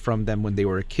kept it from them when they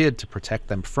were a kid to protect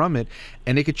them from it,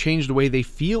 and it could change the way they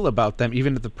feel about them,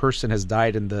 even if the person has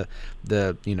died and the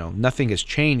nothing has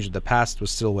changed, the past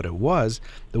was still what it was.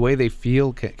 The way they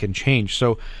feel can change.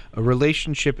 So a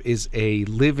relationship is a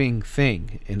living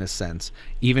thing in a sense.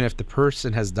 Even if the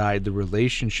person has died, the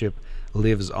relationship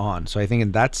lives on. So I think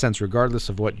in that sense, regardless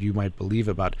of what you might believe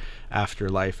about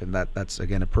afterlife, and that's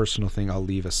again a personal thing I'll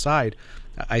leave aside,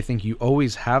 I think you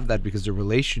always have that because the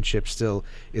relationship still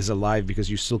is alive,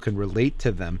 because you still can relate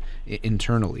to them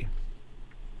internally.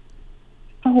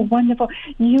 Oh, wonderful.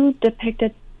 You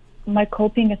depicted my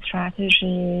coping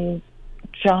strategy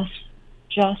just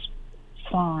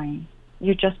fine.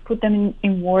 You just put them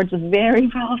in words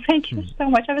very well. Thank you so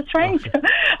much. I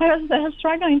was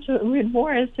struggling with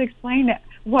words to explain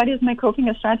what is my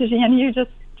coping strategy, and you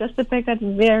just depicted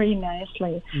very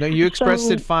nicely. No, you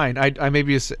expressed it fine.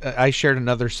 I shared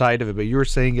another side of it, but you were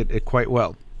saying it quite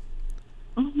well.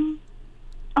 Mm-hmm.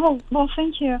 Oh, well,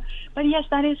 thank you. But yes,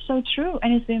 that is so true,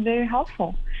 and it's been very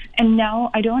helpful. And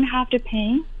now I don't have the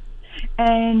pain,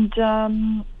 and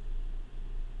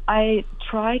I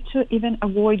try to even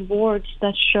avoid words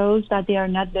that shows that they are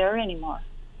not there anymore.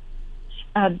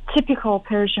 Typical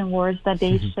Persian words that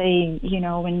they say,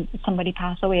 when somebody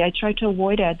passed away. I try to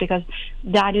avoid it because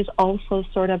that is also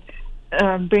sort of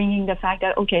bringing the fact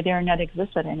that, okay, they are not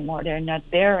existed anymore. They're not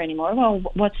there anymore. Well,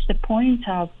 what's the point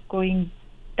of going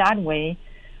that way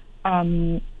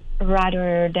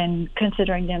rather than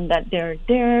considering them that they're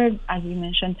there? As you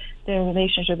mentioned, their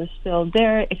relationship is still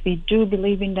there if we do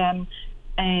believe in them.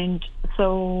 And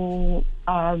so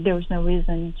there was no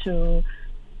reason to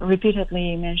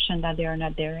repeatedly mention that they are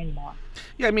not there anymore.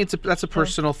 Yeah, I mean, that's a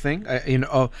personal thing.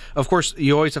 Of course,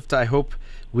 you always have to, I hope,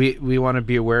 we want to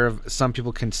be aware of some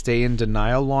people can stay in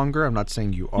denial longer. I'm not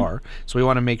saying you are. So we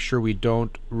want to make sure we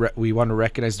want to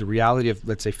recognize the reality of,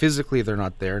 let's say, physically they're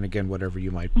not there. And again, whatever you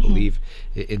might believe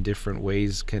in different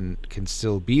ways can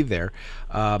still be there.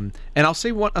 And I'll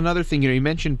say another thing, you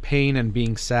mentioned pain and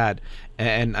being sad.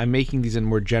 And I'm making these in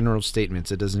more general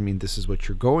statements. It doesn't mean this is what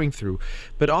you're going through.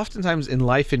 But oftentimes in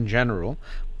life in general,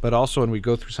 but also when we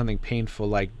go through something painful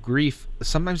like grief,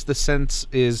 sometimes the sense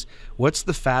is, what's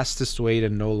the fastest way to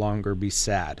no longer be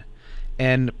sad?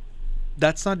 And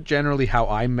that's not generally how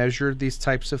I measure these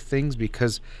types of things,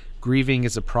 because grieving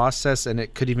is a process, and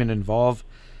it could even involve,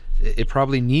 it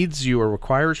probably needs you or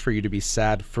requires for you to be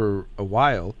sad for a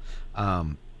while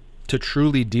to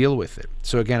truly deal with it.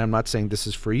 So again, I'm not saying this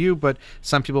is for you, but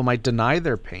some people might deny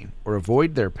their pain or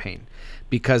avoid their pain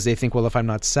because they think, well, if I'm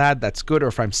not sad, that's good, or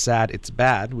if I'm sad, it's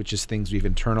bad, which is things we've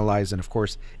internalized, and of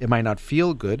course, it might not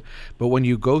feel good. But when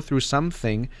you go through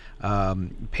something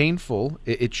painful,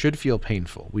 it should feel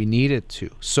painful. We need it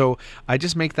to. So I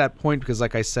just make that point because,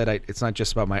 like I said, it's not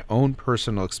just about my own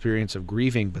personal experience of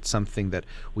grieving, but something that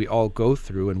we all go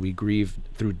through, and we grieve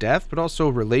through death, but also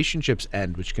relationships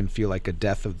end, which can feel like a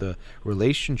death of the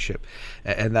relationship,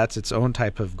 and that's its own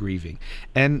type of grieving.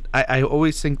 And I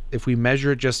always think if we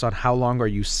measure it just on how long are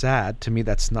you sad, to me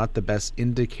that's not the best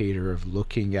indicator of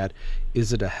looking at,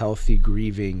 is it a healthy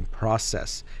grieving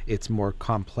process? It's more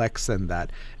complex than that,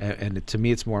 and to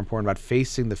me it's more important about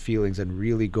facing the feelings and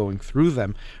really going through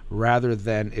them, rather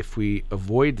than if we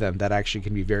avoid them, that actually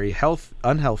can be very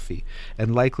unhealthy,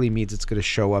 and likely means it's going to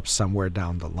show up somewhere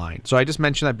down the line. So I just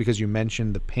mentioned that because you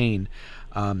mentioned the pain,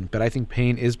 but I think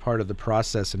pain is part of the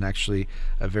process, and actually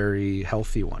a very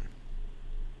healthy one.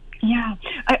 Yeah,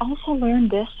 I also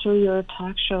learned this through your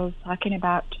talk shows, talking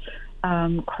about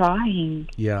crying,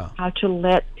 how to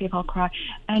let people cry,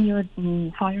 and your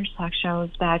Father's talk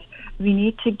shows that we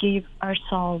need to give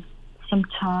ourselves some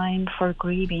time for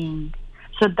grieving.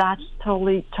 So that's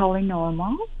totally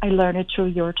normal. I learned it through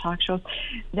your talk shows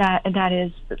that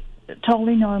is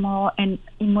totally normal, and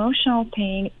emotional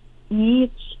pain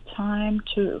needs time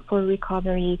for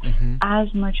recovery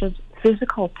as much as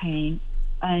physical pain.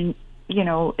 And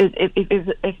if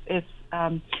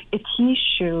a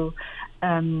tissue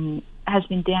has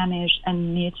been damaged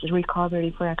and needs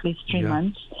recovery for at least 3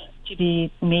 months to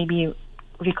be maybe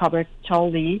recovered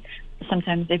totally,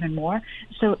 sometimes even more.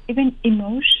 So even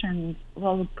emotions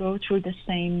will go through the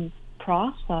same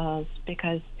process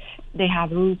because they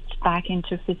have roots back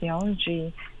into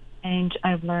physiology. And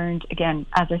I've learned, again,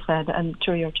 as I said,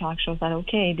 through your talk shows, that,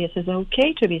 okay, this is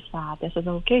okay to be sad. This is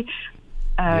okay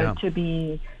to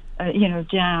be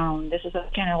down. This is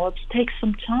let's take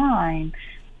some time,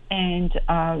 and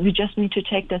we just need to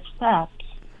take the steps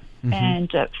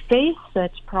and face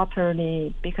it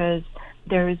properly, because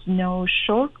there is no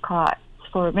shortcut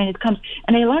for when it comes.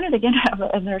 And I learned it again.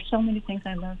 There are so many things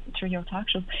I learned through your talk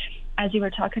shows. As you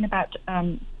were talking about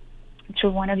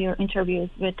through one of your interviews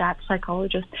with that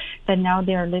psychologist that now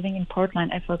they are living in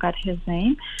Portland. I forgot his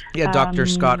name. Yeah, Dr.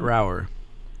 Scott Rauer.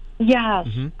 Yes,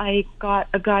 I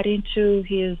got into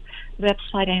his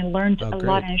website and I learned a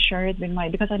lot, and I share it with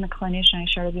because I'm a clinician, I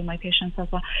share it with my patients as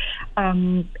well.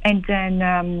 And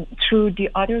then through the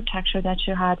other talk show that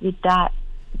you had with that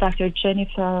Dr.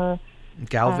 Jennifer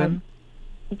Galvin.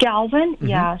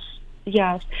 Yes.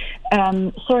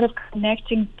 Sort of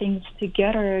connecting things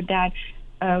together, that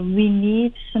we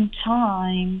need some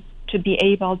time to be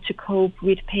able to cope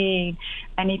with pain,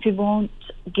 and if we won't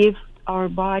give our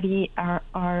body,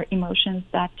 our emotions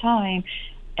that time,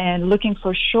 and looking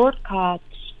for shortcuts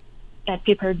that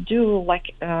people do,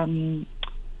 like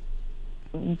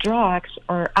drugs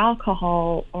or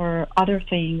alcohol or other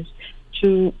things,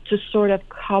 to sort of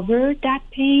cover that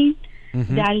pain,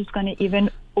 that is going to even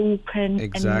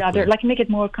open another, make it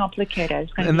more complicated.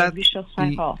 It's going to be a vicious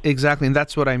cycle. Exactly, and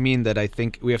that's what I mean, that I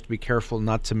think we have to be careful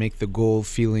not to make the goal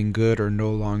feeling good or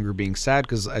no longer being sad,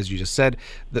 because as you just said,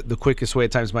 the quickest way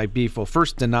at times might be,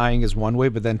 first denying is one way,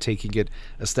 but then taking it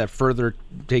a step further,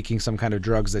 taking some kind of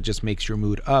drugs that just makes your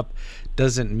mood up,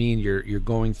 doesn't mean you're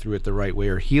going through it the right way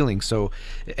or healing. So,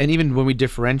 and even when we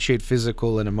differentiate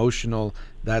physical and emotional,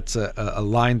 that's a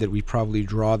line that we probably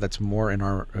draw that's more in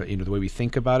our the way we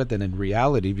think about it than in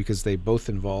reality, because they both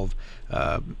involve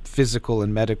physical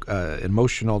and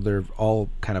emotional. They're all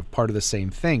kind of part of the same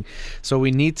thing. So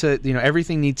we need to,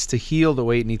 everything needs to heal the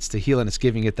way it needs to heal, and it's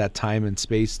giving it that time and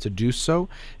space to do so.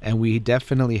 And we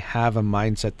definitely have a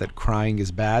mindset that crying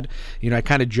is bad. I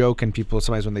kind of joke, and people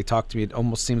sometimes when they talk to me, it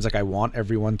almost seems like I want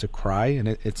everyone to cry, and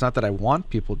it's not that I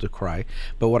want people to cry,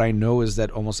 but what I know is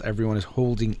that almost everyone is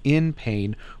holding in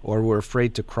pain, or we're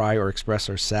afraid to cry or express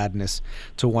our sadness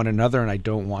to one another, and I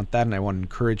don't want that. And I want to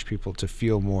encourage people to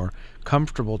feel more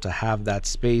comfortable, to have that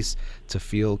space, to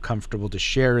feel comfortable to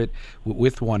share it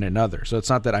with one another. So it's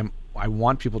not that I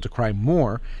want people to cry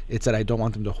more, it's that I don't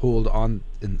want them to hold on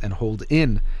and hold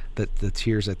in the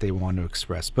tears that they want to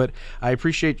express. But I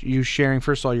appreciate you sharing,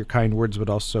 first of all, your kind words, but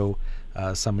also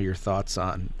some of your thoughts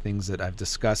on things that I've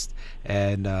discussed.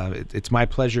 And it's my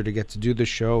pleasure to get to do this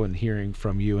show, and hearing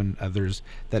from you and others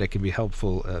that it can be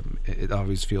helpful. It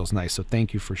always feels nice. So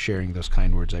thank you for sharing those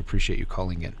kind words. I appreciate you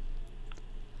calling in.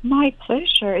 My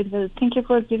pleasure. Thank you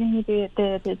for giving me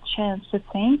the chance to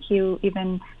thank you,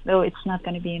 even though it's not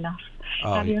going to be enough.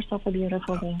 Have yourself a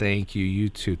beautiful day. Thank you. You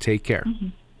too. Take care.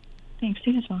 Thanks.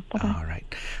 You as well. Bye-bye. All right.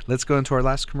 Let's go into our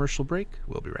last commercial break.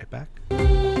 We'll be right back.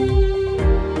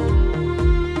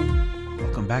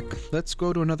 Welcome back. Let's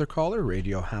go to another caller.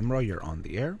 Radio Hamra, you're on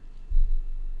the air.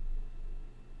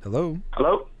 Hello.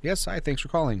 Hello. Yes, hi. Thanks for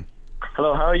calling.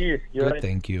 Hello. How are you? Good,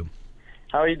 thank you.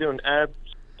 How are you doing?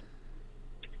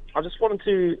 I just wanted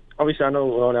to, obviously I know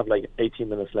we only have like 18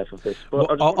 minutes left of this,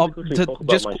 but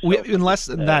in less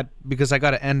than that, because I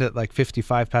got to end at like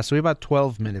 55 past, so we have about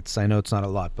 12 minutes. I know it's not a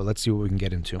lot, but let's see what we can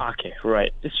get into. Okay,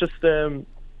 right. It's just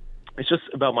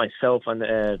about myself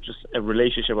and just a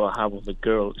relationship I have with a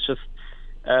girl. It's just,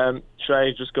 should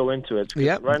I just go into it?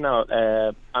 Yeah. Right now,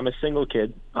 I'm a single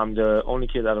kid. I'm the only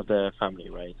kid out of the family,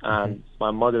 right? And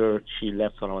my mother, she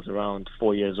left when I was around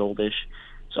 4 years oldish.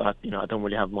 So I don't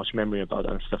really have much memory about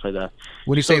it and stuff like that.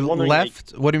 When you say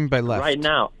left, what do you mean by left? Right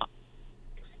now,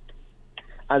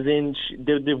 as in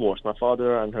they're divorced. My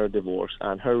father and her divorced,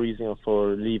 and her reason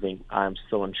for leaving, I'm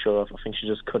still unsure of. I think she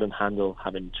just couldn't handle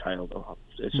having a child.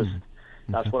 It's just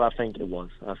that's what I think it was.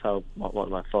 That's what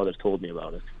my father told me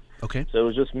about it. Okay. So it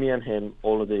was just me and him,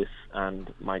 all of this, and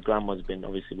my grandma's been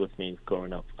obviously with me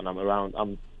growing up, and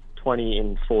I'm 20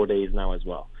 in 4 days now as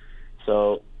well.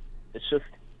 So it's just.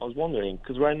 I was wondering,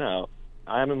 because right now,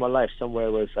 I am in my life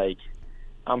somewhere where it's like,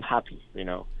 I'm happy,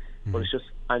 but it's just,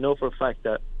 I know for a fact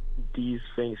that these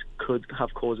things could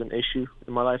have caused an issue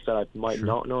in my life that I might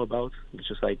not know about. It's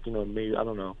just like, maybe, I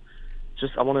don't know.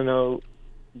 Just, I want to know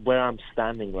where I'm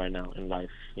standing right now in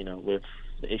life, with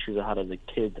the issues I had as a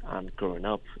kid and growing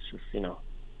up. It's just,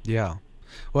 Yeah.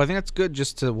 Well, I think that's good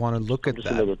just to want to look at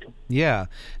that. Yeah.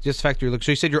 Just factor your look.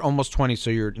 So you said you're almost 20,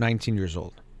 so you're 19 years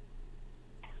old.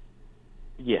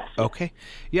 Yes. Okay.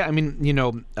 Yeah, I mean,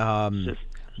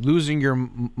 losing your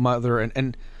mother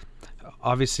and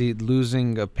obviously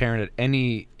losing a parent at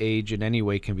any age in any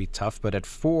way can be tough, but at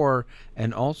 4,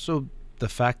 and also the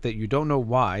fact that you don't know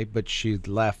why, but she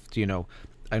left, I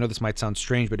know this might sound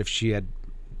strange, but if she had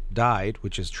died,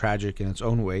 which is tragic in its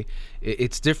own way.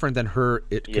 It's different than her.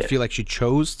 It could feel like she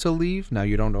chose to leave. Now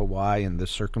you don't know why and the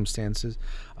circumstances.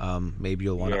 Maybe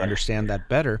you'll want to understand that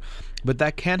better, but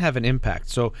that can have an impact.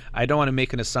 So I don't want to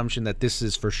make an assumption that this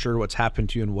is for sure what's happened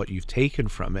to you and what you've taken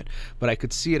from it, but I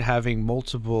could see it having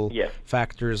multiple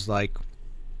factors, like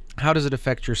how does it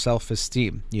affect your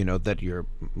self-esteem, that your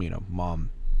mom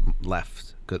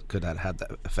left. Could that have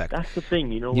that effect? That's the thing,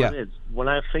 what it is? When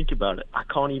I think about it, I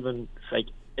can't even, it's like,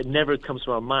 it never comes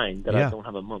to my mind that I don't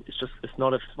have a mom. It's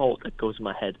not a thought that goes in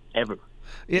my head ever.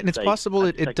 Yeah, and it's like, possible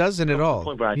it doesn't at all.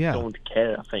 Point where I don't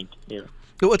care, I think.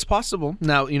 Well, it's possible.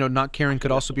 Now, not caring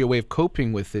could also be a way of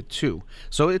coping with it too.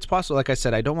 So it's possible. Like I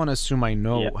said, I don't want to assume I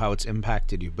know how it's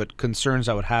impacted you, but concerns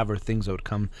I would have or things that would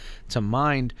come to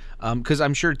mind. Because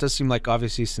I'm sure it does seem like,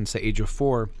 obviously, since the age of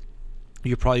 4,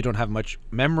 you probably don't have much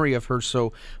memory of her,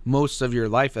 so most of your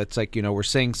life, it's like, we're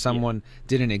saying someone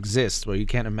didn't exist. Well, you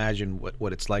can't imagine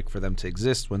what it's like for them to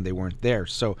exist when they weren't there.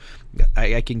 So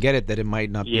I can get it that it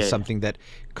might not be something that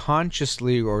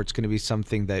consciously, or it's going to be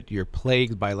something that you're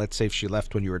plagued by. Let's say if she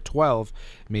left when you were 12,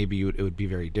 maybe it would be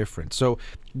very different. So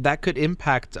that could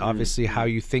impact, obviously, how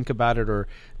you think about it, or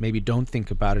maybe don't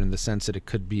think about it, in the sense that it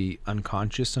could be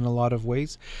unconscious in a lot of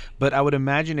ways. But I would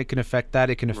imagine it can affect that.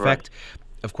 It can affect...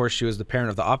 Of course, she was the parent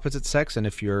of the opposite sex, and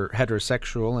if you're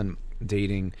heterosexual and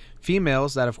dating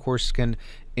females, that of course can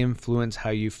influence how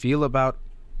you feel about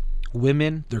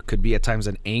women. There could be at times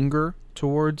an anger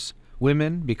towards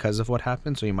women because of what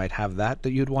happened, so you might have that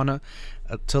you'd want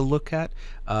to look at.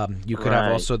 You could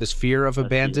have also this fear of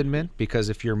abandonment, because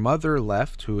if your mother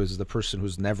left, who is the person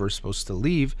who's never supposed to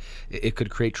leave, it could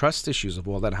create trust issues of,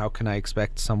 well, then how can I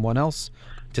expect someone else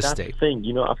to stay? That's the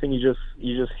thing, I think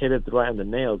you just hit it right on the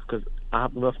nail, because I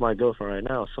have with my girlfriend right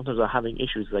now. Sometimes I'm having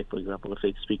issues, like, for example, if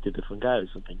they speak to a different guy or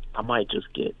something, I might just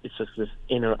it's just this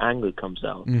inner anger comes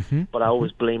out. But I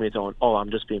always blame it on, I'm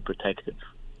just being protective.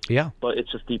 Yeah. But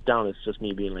it's just deep down, it's just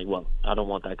me being like, well, I don't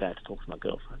want that guy to talk to my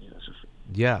girlfriend. It's just...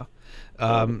 Yeah.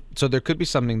 So there could be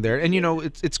something there. And,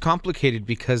 it's complicated,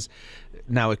 because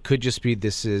now it could just be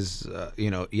this is,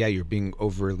 you're being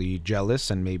overly jealous,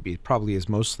 and maybe it probably is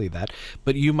mostly that.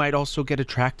 But you might also get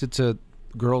attracted to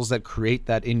girls that create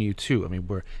that in you too. I mean,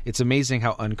 it's amazing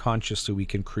how unconsciously we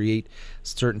can create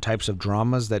certain types of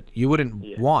dramas that you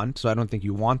wouldn't want. So I don't think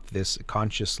you want this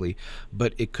consciously,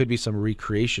 but it could be some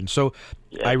recreation. So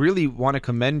I really want to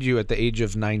commend you at the age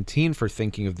of 19 for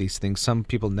thinking of these things. Some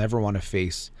people never want to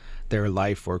face their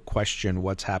life or question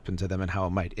what's happened to them and how it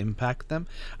might impact them.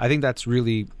 I think that's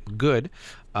really good.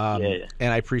 And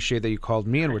I appreciate that you called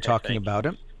me and we're talking about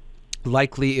it.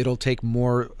 Likely it'll take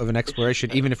more of an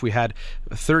exploration. Even if we had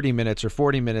 30 minutes or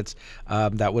 40 minutes,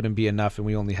 that wouldn't be enough, and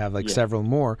we only have several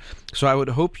more. So I would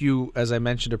hope you, as I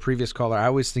mentioned a previous caller, I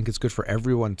always think it's good for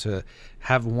everyone to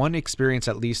have one experience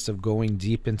at least of going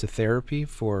deep into therapy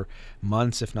for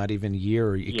months, if not even a year,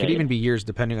 or it could even be years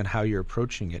depending on how you're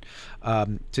approaching it,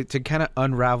 to kind of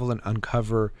unravel and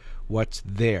uncover what's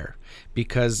there,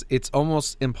 because it's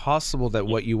almost impossible that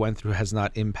what you went through has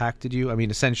not impacted you. I mean,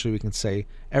 essentially we can say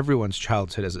everyone's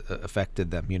childhood has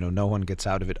affected them. No one gets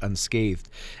out of it unscathed.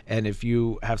 And if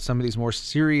you have some of these more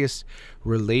serious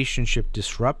relationship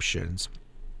disruptions,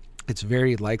 it's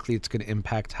very likely it's going to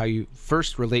impact how you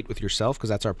first relate with yourself, because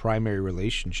that's our primary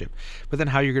relationship, but then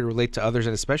how you're going to relate to others,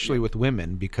 and especially with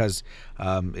women, because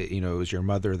it was your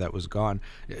mother that was gone.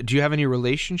 Do you have any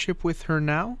relationship with her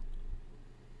now?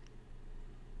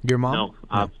 Your mom?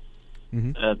 No.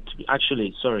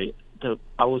 Actually, sorry.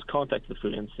 I was contacted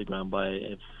through Instagram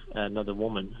by another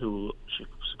woman who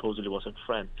supposedly was a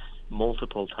friend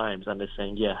multiple times, and they're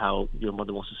saying, how your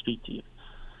mother wants to speak to you.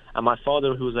 And my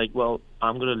father, who was like, well,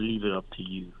 I'm going to leave it up to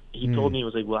you. He told me, he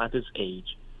was like, well, at this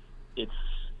age, it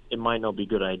might not be a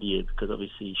good idea, because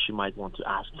obviously she might want to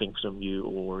ask things from you,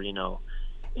 or,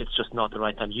 it's just not the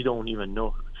right time. You don't even know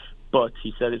her. But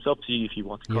he said, it's up to you. If you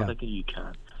want to contact her, you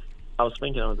can. I was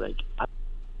thinking, I was like,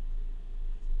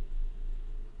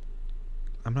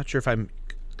 I'm not sure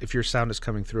if your sound is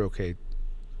coming through okay. I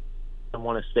don't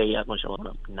want to stay as much as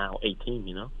I'm now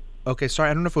 18, Okay, sorry,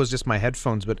 I don't know if it was just my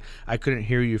headphones, but I couldn't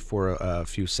hear you for a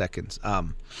few seconds.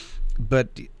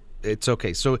 But it's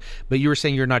okay. So, but you were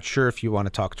saying you're not sure if you want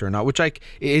to talk to her or not, which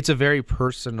it's a very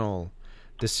personal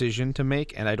decision to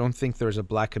make, and I don't think there's a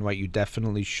black and white, you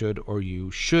definitely should or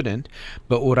you shouldn't.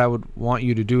 But what I would want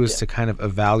you to do is to kind of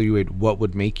evaluate what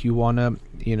would make you want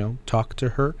to talk to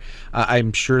her.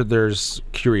 I'm sure there's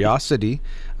curiosity,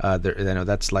 I know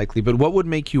that's likely, but what would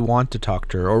make you want to talk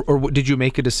to her, or did you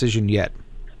make a decision yet?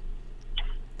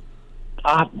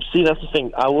 See, that's the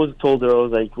thing. I was told her, I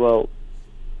was like, well,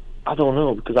 I don't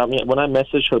know, because I mean, when I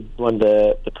messaged her, when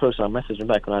the person I messaged her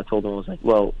back, when I told her, I was like,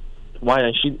 well, why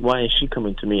is she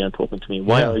coming to me and talking to me?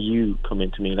 Why are you coming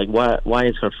to me? Like, why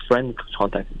is her friend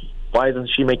contacting me? Why isn't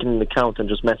she making an account and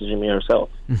just messaging me herself?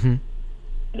 Mm-hmm.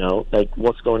 You know, like,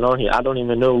 what's going on here? I don't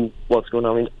even know what's going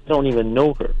on. I mean, I don't even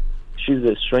know her. She's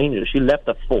a stranger. She left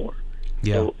at 4.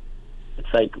 Yeah. So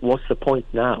it's like, what's the point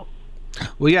now?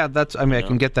 Well, yeah, I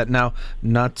can get that now.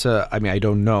 I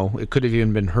don't know. It could have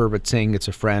even been her, but saying it's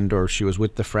a friend, or she was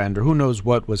with the friend, or who knows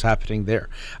what was happening there.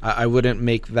 I wouldn't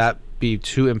make that be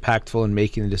too impactful in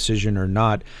making the decision or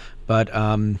not. But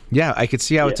I could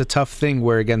see how it's a tough thing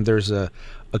where, again, there's a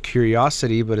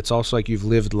curiosity, but it's also like you've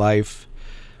lived life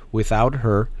without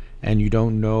her, and you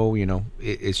don't know,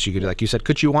 is she good? Like you said,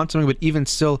 could she want something? But even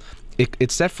still,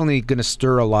 it's definitely going to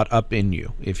stir a lot up in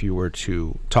you if you were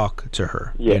to talk to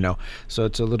her, so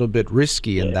it's a little bit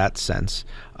risky in that sense.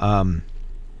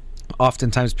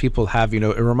 Oftentimes people have, it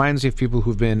reminds me of people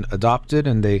who've been adopted,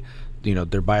 and they,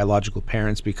 their biological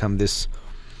parents become this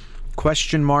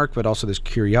question mark, but also this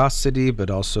curiosity,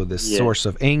 but also this source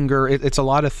of anger. It's a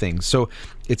lot of things. So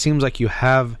it seems like you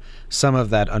have some of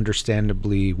that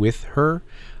understandably with her.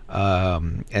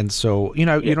 And so, you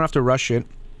don't have to rush it.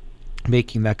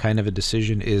 Making that kind of a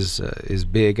decision is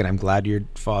big, and I'm glad your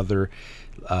father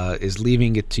is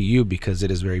leaving it to you, because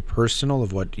it is very personal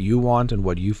of what you want and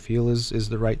what you feel is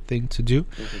the right thing to do.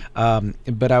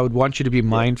 Mm-hmm. But I would want you to be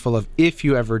mindful of, if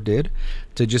you ever did,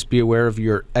 to just be aware of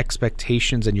your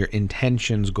expectations and your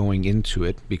intentions going into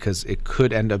it, because it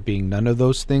could end up being none of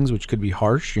those things, which could be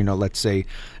harsh. Let's say,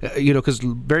 because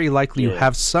very likely you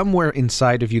have somewhere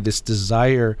inside of you this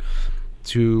desire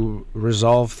to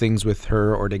resolve things with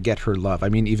her or to get her love. I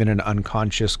mean, even in an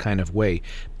unconscious kind of way.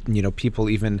 People,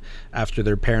 even after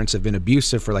their parents have been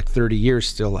abusive for like 30 years,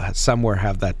 still somewhere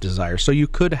have that desire. So you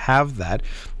could have that.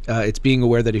 It's being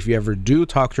aware that if you ever do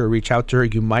talk to her, reach out to her,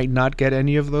 you might not get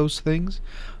any of those things,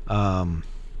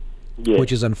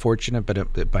 which is unfortunate, but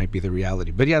it might be the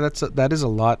reality. But yeah, that is a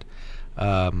lot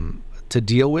to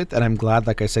deal with, and I'm glad,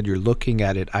 like I said, you're looking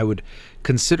at it. I would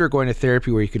consider going to therapy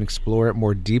where you can explore it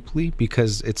more deeply,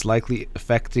 because it's likely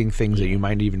affecting things that you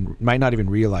might not even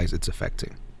realize it's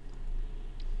affecting.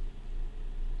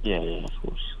 Yeah, of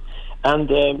course.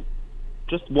 And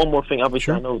just one more thing. Obviously,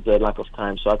 sure. I know the lack of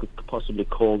time, so I could possibly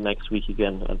call next week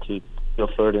again and to go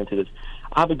further into this.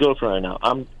 I have a girlfriend right now.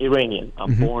 I'm Iranian.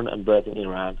 I'm born and bred in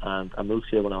Iran, and I moved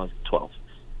here when I was 12.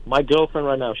 My girlfriend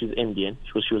right now, she's Indian.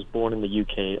 She was born in the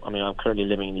UK. I mean, I'm currently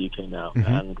living in the UK now,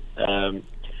 and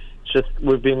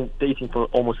we've been dating for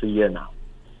almost a year now.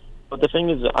 But the thing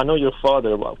is, I know your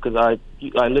father well, because I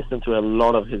listened to a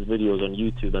lot of his videos on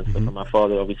YouTube and stuff, and my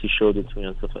father obviously showed it to me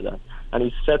and stuff like that. And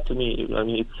he said to me,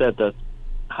 it said that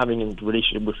having a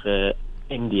relationship with an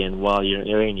Indian while you're an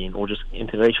Iranian, or just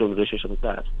interracial relationship like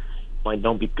that, might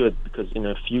not be good, because in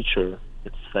the future,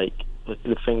 it's like,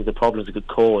 the problems it could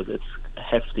cause, it's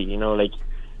hefty, like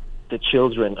the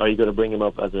children, are you going to bring them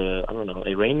up as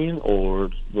Iranian or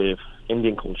with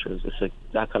Indian cultures? It's like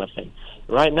that kind of thing.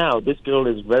 Right now, this girl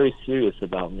is very serious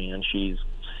about me, and she's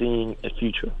seeing a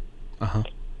future. And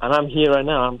I'm here right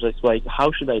now, I'm just like,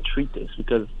 how should I treat this?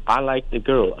 Because I like the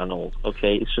girl and all,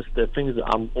 okay? It's just the thing is,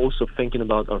 I'm also thinking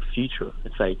about our future.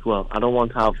 It's like, well, I don't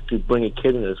want to have to bring a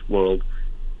kid in this world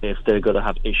if they're going to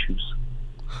have issues.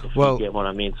 If you get what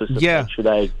I mean. So it's just like, should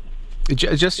I...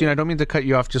 Just, I don't mean to cut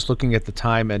you off just looking at the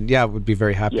time, and I would be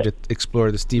very happy to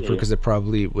explore this deeper, because it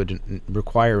probably would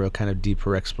require a kind of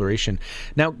deeper exploration.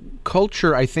 Now,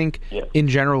 culture, I think, in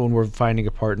general, when we're finding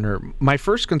a partner, my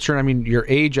first concern, your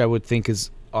age, I would think,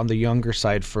 is on the younger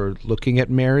side for looking at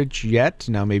marriage yet.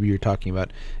 Now, maybe you're talking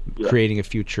about creating a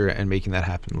future and making that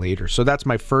happen later. So that's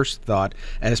my first thought,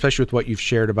 and especially with what you've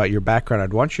shared about your background,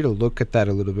 I'd want you to look at that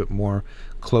a little bit more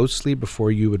closely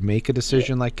before you would make a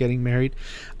decision like getting married.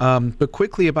 But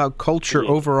quickly about culture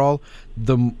overall,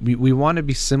 we want to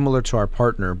be similar to our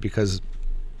partner, because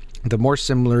the more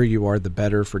similar you are, the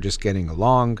better for just getting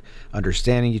along,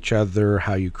 understanding each other,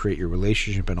 how you create your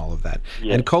relationship, and all of that.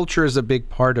 And culture is a big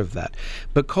part of that.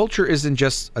 But culture isn't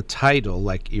just a title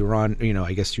like Iran.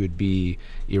 I guess you would be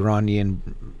Iranian,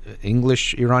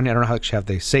 English Iranian. I don't know how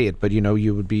they say it, but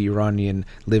you would be Iranian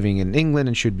living in England,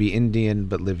 and should be Indian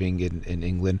but living in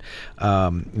England,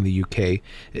 in the UK.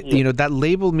 That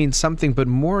label means something, but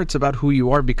more it's about who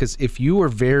you are. Because if you are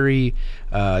very,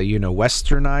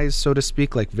 westernized, so to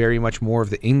speak, like very much more of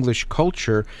the English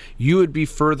culture, you would be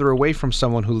further away from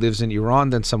someone who lives in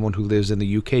Iran than someone who lives in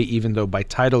the UK, even though by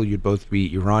title you'd both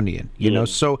be Iranian.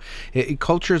 So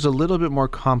culture is a little bit more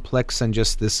complex than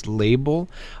just this label.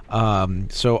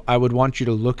 So I would want you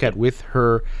to look at with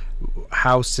her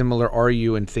how similar are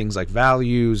you in things like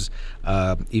values,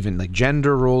 even like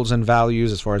gender roles and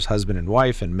values as far as husband and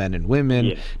wife and men and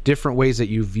women, different ways that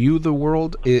you view the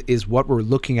world is what we're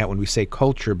looking at when we say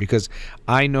culture, because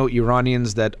I know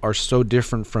Iranians that are so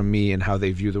different from me in how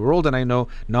they view the world, and I know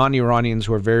non-Iranians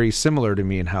who are very similar to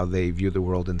me in how they view the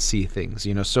world and see things,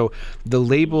 so the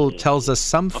label tells us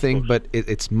something, but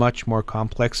it's much more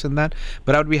complex than that.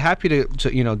 But I would be happy to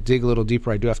dig a little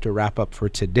deeper. I do have to wrap up for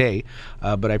today,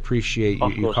 but I appreciate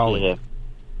you calling.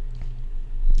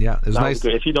 Yeah, it was nice.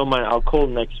 If you don't mind, I'll call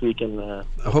next week and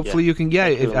hopefully you can.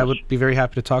 I would be very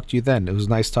happy to talk to you then. It was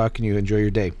nice talking to you. Enjoy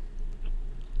your day.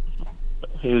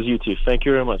 It was you too. Thank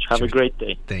you very much. Have a great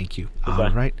day. Thank you. Goodbye.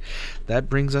 All right. That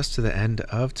brings us to the end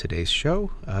of today's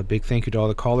show. A big thank you to all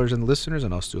the callers and listeners,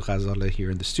 and also to Ghazaleh here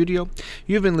in the studio.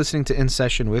 You've been listening to In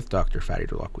Session with Dr. Farid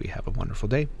Holakwi. Have a wonderful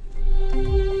day.